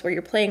mashups where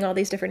you're playing all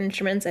these different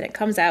instruments and it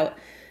comes out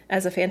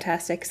as a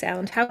fantastic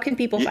sound. How can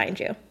people find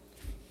you?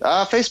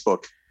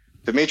 Facebook,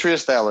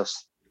 Demetrius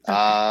Dallas.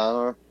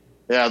 Okay.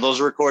 Yeah, those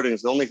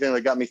recordings, the only thing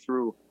that got me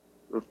through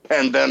the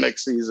pandemic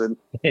season.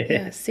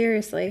 Yeah,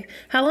 seriously.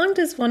 How long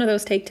does one of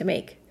those take to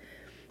make?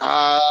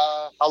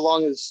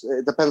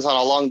 It depends on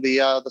how long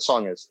the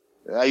song is.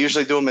 I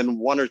usually do them in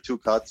 1 or 2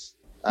 cuts.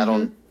 I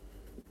don't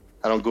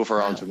goof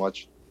around too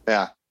much.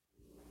 Yeah.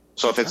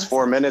 So if it's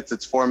 4 minutes,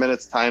 it's 4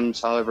 minutes times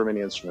however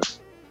many instruments.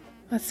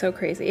 That's so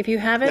crazy. If you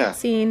haven't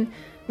seen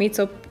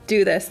Mitso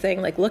do this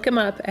thing, like look him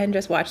up and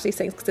just watch these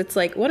things, because it's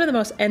like one of the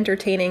most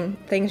entertaining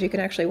things you can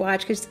actually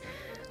watch. Because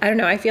I don't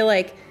know, I feel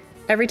like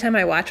every time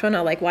I watch one,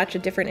 I'll like watch a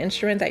different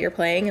instrument that you're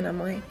playing and I'm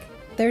like,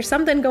 there's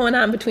something going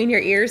on between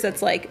your ears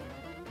that's like,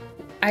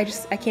 I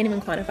can't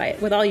even quantify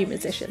it. With all you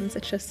musicians,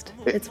 it's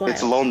wild.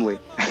 It's lonely.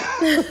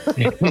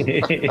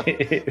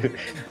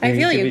 I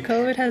feel you.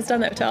 COVID has done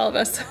that to all of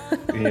us.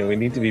 Yeah, we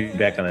need to be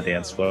back on the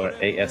dance floor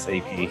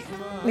ASAP.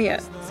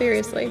 Yeah,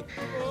 seriously.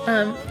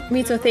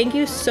 Mitso, thank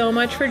you so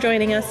much for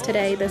joining us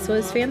today. This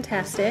was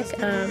fantastic.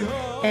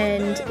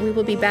 And we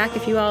will be back.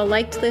 If you all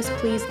liked this,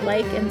 please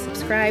like and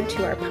subscribe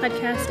to our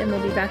podcast, and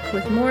we'll be back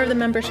with more of the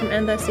members from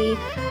Endlessy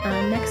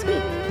next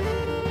week.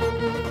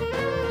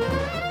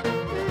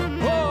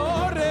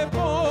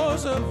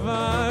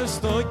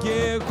 Βάστο κι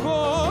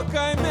εγώ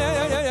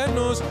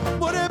καημένος,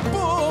 μωρέ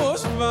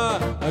πώς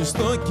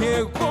βάστο κι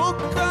εγώ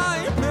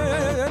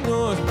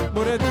καημένος,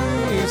 μωρέ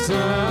της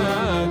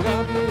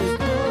αγάπης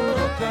το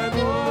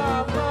καημό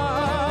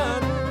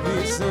αμάν,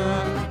 της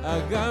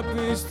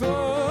αγάπης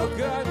το